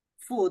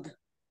food.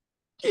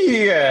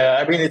 Yeah,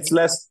 I mean it's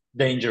less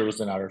dangerous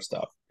than other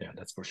stuff. Yeah,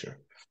 that's for sure.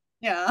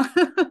 Yeah.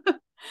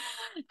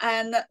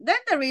 And then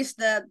there is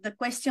the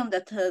question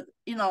that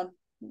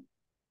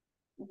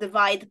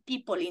divide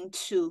people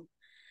into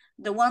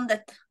the one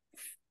that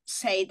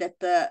say that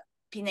the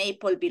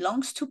pineapple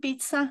belongs to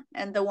pizza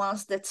and the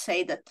ones that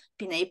say that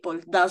pineapple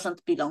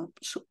doesn't belong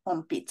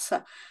on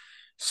pizza.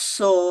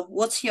 So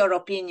what's your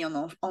opinion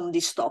on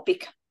this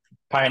topic?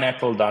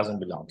 Pineapple doesn't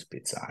belong to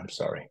pizza. I'm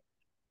sorry.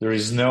 There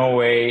is no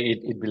way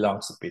it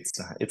belongs to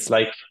pizza. It's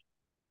like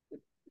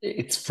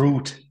it's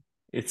fruit.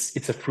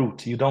 It's a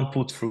fruit. You don't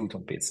put fruit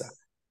on pizza.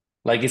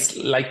 Like it's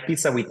like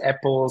pizza with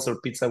apples or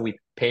pizza with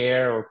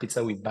pear or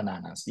pizza with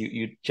bananas.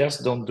 You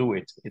just don't do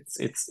it.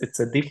 It's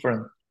a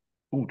different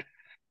food.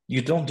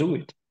 You don't do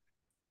it.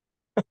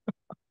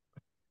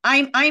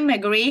 I'm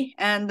agree,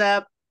 and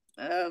the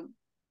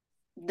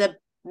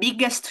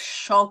biggest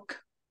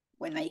shock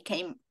when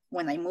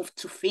I moved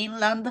to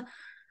Finland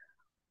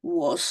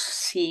was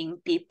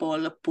seeing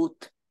people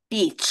put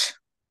peach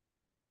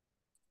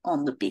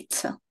on the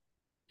pizza.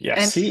 Yeah,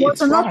 And see,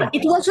 it's fine.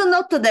 it was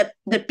not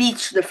the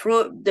peach,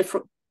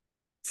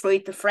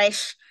 fruit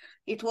fresh.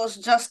 It was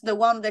just the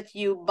one that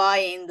you buy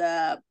in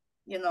the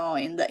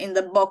in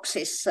the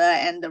boxes,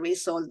 and there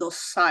is all those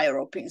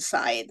syrup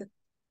inside.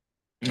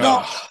 Those,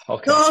 Oh,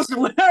 okay. those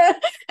were,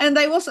 and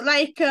I was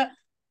like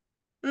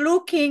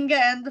looking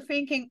and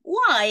thinking,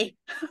 why?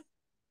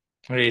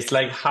 It's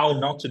like how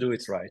not to do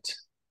it right.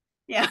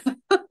 Yeah.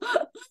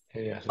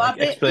 Yeah, like But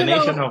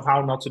explanation of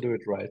how not to do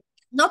it right.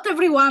 not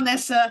everyone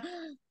has a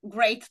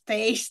great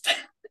taste.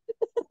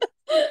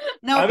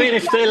 Now I mean, people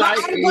if they like,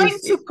 are going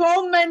to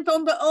comment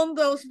on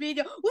those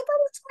videos. What are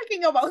you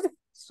talking about?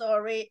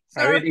 Sorry,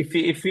 I sorry. mean,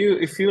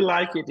 if you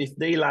like it, if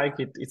they like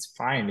it, it's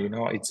fine.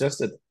 It's just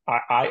that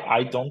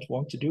I don't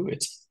want to do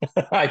it.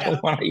 I Yeah.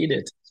 don't want to eat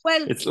it.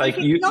 Well, It's if like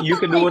it's not you on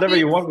can do my whatever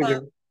you want with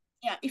pizza, your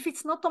yeah, if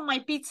it's not on my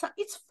pizza,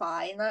 it's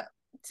fine.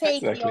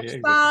 Take your exactly, exactly.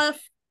 stuff.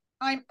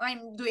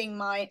 I'm doing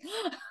mine.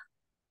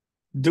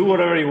 Do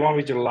whatever you want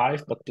with your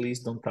life, but please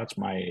don't touch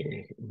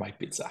my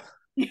pizza.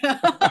 Yeah.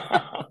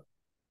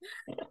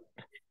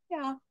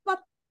 Yeah, but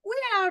we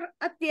are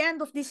at the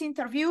end of this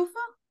interview.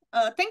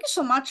 Thank you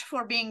so much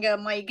for being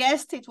my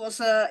guest. It was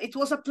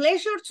a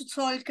pleasure to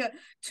talk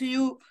to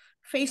you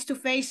face to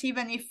face,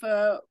 even if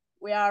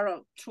we are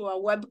through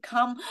a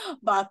webcam.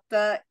 But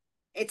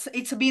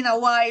it's been a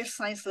while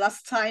since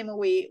last time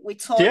we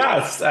talked.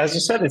 Yeah, as you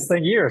said, it's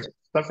 10 years,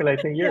 something like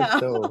 10 years. Yeah.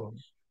 So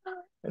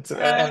it's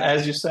and uh,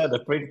 as you said,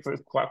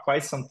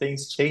 quite some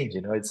things change.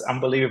 It's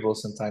unbelievable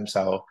sometimes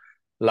how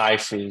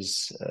life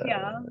is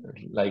yeah,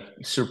 like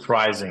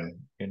surprising.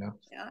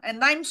 yeah,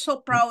 and I'm so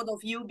proud of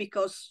you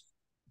because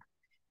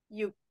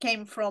you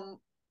came from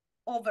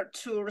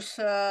overtures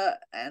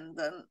and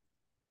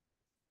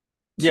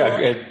Yeah,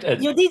 so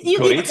you did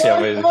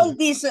Gorizia, all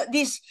these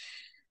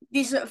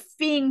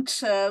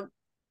things,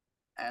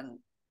 and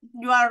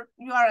you are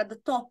at the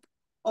top.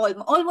 All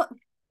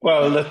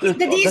well,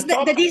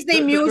 the Disney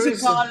there is.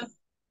 musical,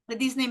 the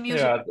Disney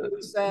Yeah, musical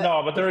is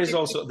no, but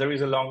definitely. there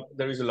is a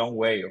long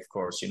way, of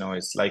course.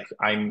 It's like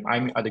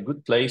I'm at a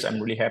good place. I'm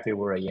really happy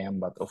where I am,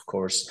 but of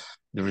course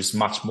there is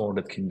much more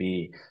that can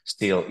be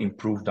still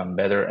improved and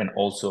better. And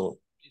also,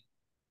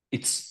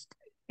 it's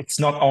it's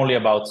not only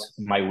about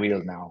my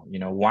will now.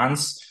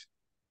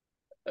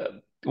 Uh,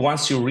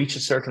 once you reach a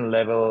certain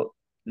level,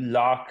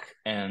 luck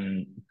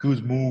and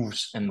good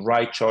moves and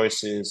right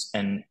choices,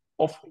 and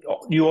of,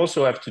 you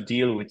also have to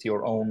deal with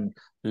your own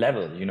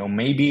level.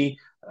 Maybe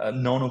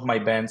none of my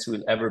bands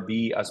will ever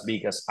be as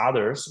big as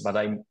others, but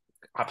I'm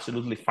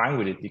absolutely fine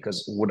with it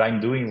because what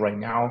I'm doing right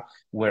now,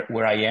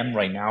 where I am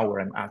right now, where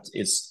I'm at,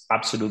 is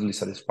absolutely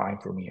satisfying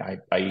for me.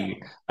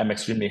 I'm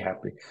extremely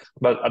happy.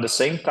 But at the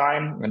same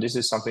time, and this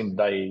is something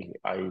that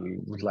I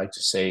would like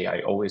to say,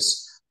 I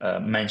always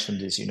mention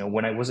this.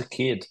 When I was a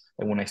kid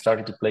and when I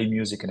started to play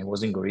music and I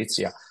was in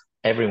Gorizia,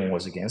 everyone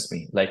was against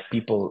me. Like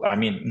people, I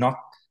mean, not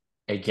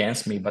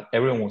against me, but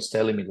everyone was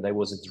telling me that I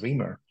was a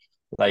dreamer.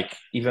 Like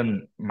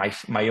even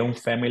my own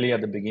family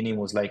at the beginning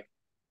was like,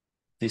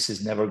 this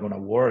is never gonna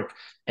work.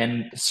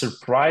 And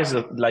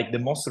like the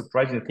most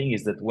surprising thing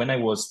is that when I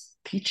was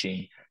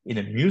teaching in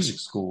a music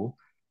school,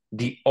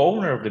 the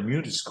owner of the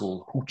music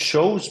school who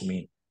chose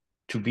me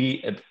to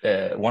be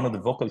one of the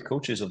vocal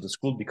coaches of the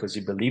school because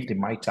he believed in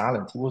my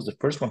talent, he was the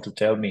first one to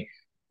tell me,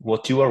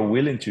 what you are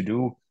willing to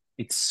do,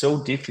 it's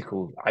so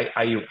difficult.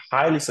 I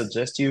highly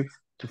suggest you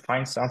to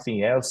find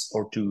something else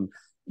or to,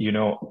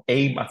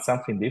 aim at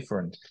something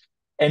different.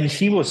 And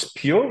he was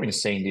pure in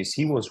saying this.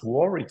 He was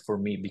worried for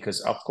me because,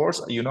 of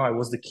course, I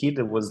was the kid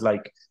that was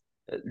like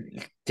uh,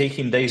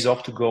 taking days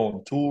off to go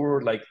on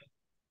tour, like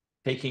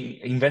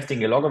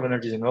investing a lot of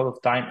energy and a lot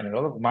of time and a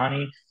lot of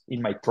money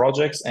in my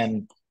projects.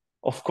 And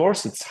of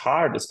course, it's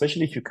hard,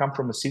 especially if you come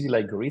from a city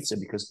like Gorizia,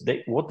 because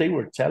what they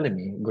were telling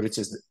me, Gorizia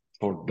is,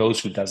 for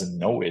those who doesn't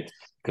know it,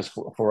 because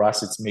for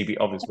us it's maybe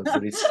obvious, but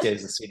Gorizia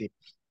is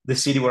the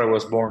city where I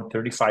was born,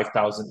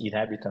 35,000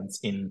 inhabitants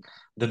in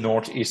the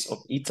northeast of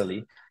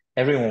Italy.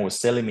 Everyone was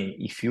telling me,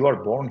 if you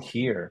are born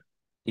here,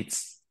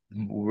 it's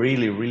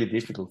really, really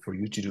difficult for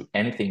you to do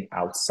anything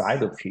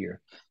outside of here.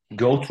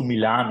 Go to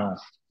Milano,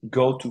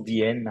 go to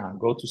Vienna,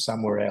 go to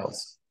somewhere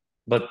else.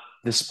 But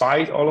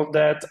despite all of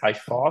that, I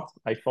fought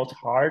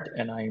hard,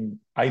 and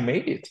I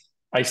made it.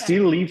 I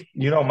still live,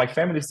 my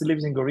family still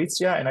lives in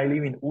Gorizia, and I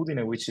live in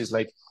Udine, which is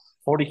like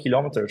 40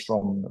 kilometers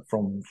from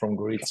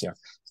Gorizia.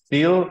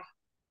 Still,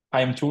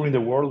 I am touring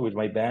the world with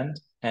my band,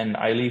 and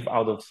I live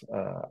out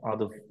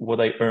of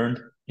what I earned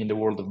in the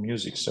world of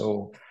music.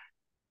 So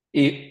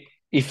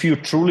if you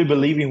truly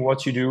believe in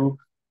what you do,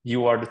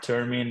 you are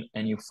determined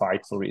and you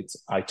fight for it.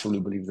 I truly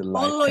believe that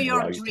life Follow can your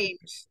allow you to.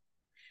 dreams.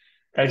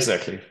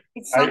 Exactly.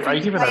 It's I something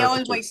even I have a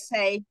tattoo. always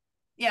say.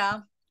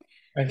 Yeah,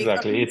 because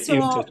Exactly. It's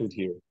even also tattooed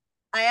here.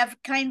 I have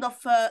kind of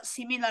a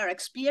similar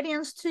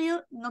experience to you.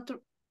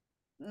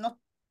 Not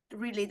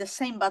really the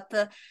same, but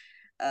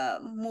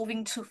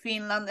moving to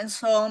Finland and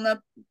so on,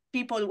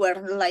 people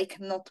were like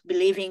not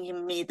believing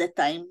in me that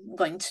I'm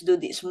going to do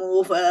this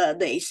move.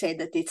 They say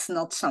that it's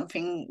not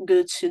something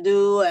good to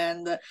do,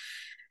 and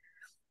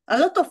a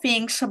lot of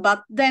things.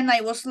 But then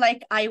I was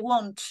like, I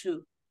want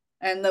to.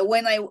 And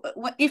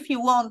if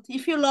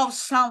you love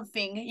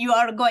something, you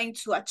are going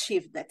to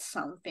achieve that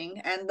something.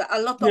 And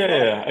a lot of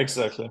Yeah,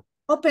 exactly.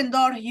 open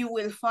door you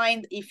will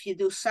find if you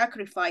do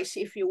sacrifice,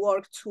 if you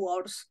work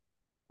towards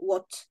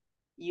what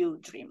you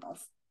dream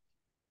of.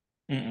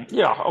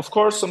 Yeah, of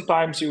course,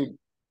 sometimes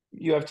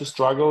you have to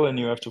struggle and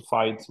you have to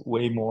fight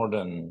way more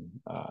than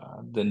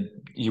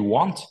you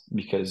want,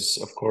 because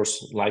of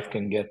course life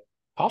can get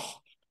tough.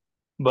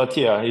 But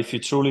yeah, if you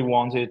truly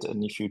want it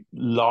and if you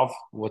love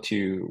what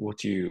you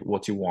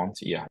want,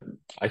 yeah,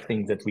 I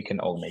think that we can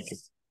all make it.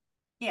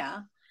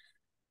 Yeah.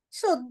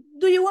 So,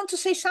 do you want to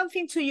say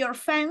something to your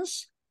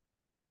fans?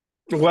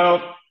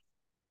 Well,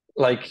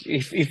 like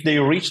if they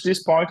reach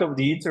this point of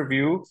the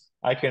interview,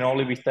 I can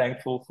only be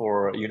thankful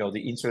for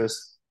the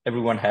interest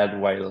everyone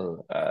had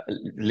while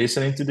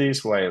listening to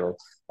this, while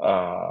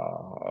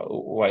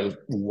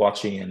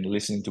watching and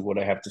listening to what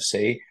I have to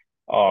say.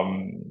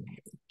 Um,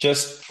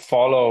 just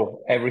follow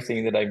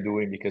everything that I'm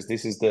doing, because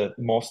this is the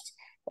most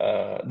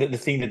the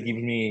thing that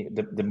gives me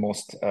the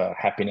most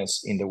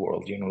happiness in the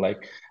world. Like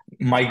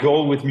my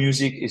goal with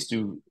music is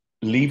to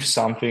leave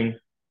something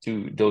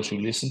to those who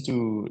listen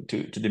to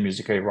the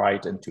music I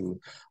write and to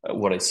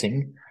what I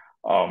sing.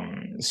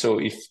 So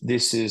if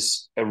this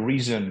is a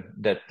reason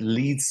that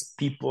leads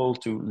people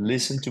to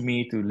listen to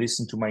me, to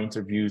listen to my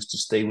interviews, to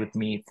stay with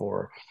me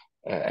for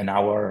an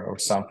hour or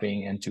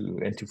something, and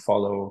to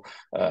follow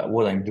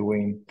what I'm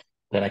doing,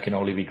 then I can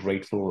only be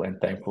grateful and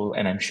thankful.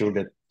 And I'm sure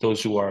that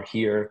those who are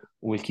here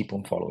will keep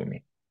on following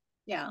me.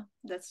 Yeah,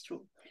 that's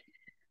true.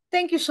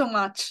 Thank you so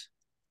much.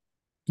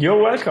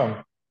 You're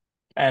welcome,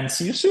 and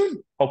see you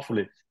soon,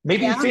 hopefully.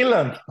 Maybe in Yeah.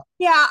 Finland.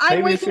 Yeah, I'm Maybe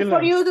in waiting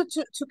for Finland.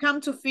 you to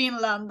come to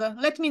Finland.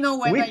 Let me know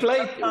when We you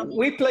played are coming.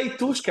 we played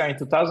Tuska in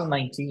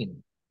 2019.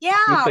 We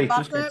Yeah, played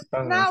but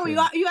Tuska in now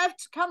 2019. you have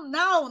to come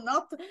now,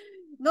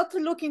 not to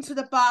look into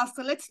the past.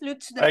 Let's look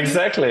to the future.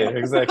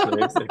 Exactly.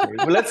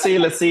 Well,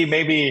 let's see.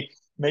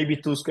 Maybe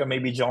Tuska,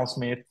 maybe John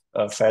Smith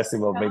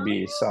festival,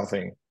 maybe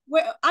something.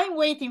 Well, I'm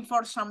waiting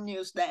for some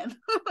news then.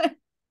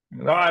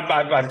 No,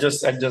 I'm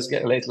just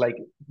getting late. Like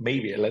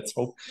maybe let's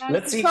hope.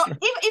 Let's see. So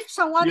if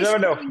someone You is never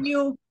know. calling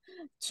you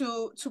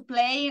to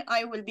play,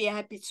 I will be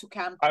happy to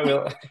come. I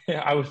will.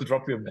 I will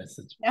drop you a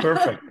message.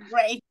 Perfect.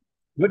 Great.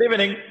 Good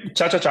evening.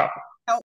 Ciao, ciao, ciao.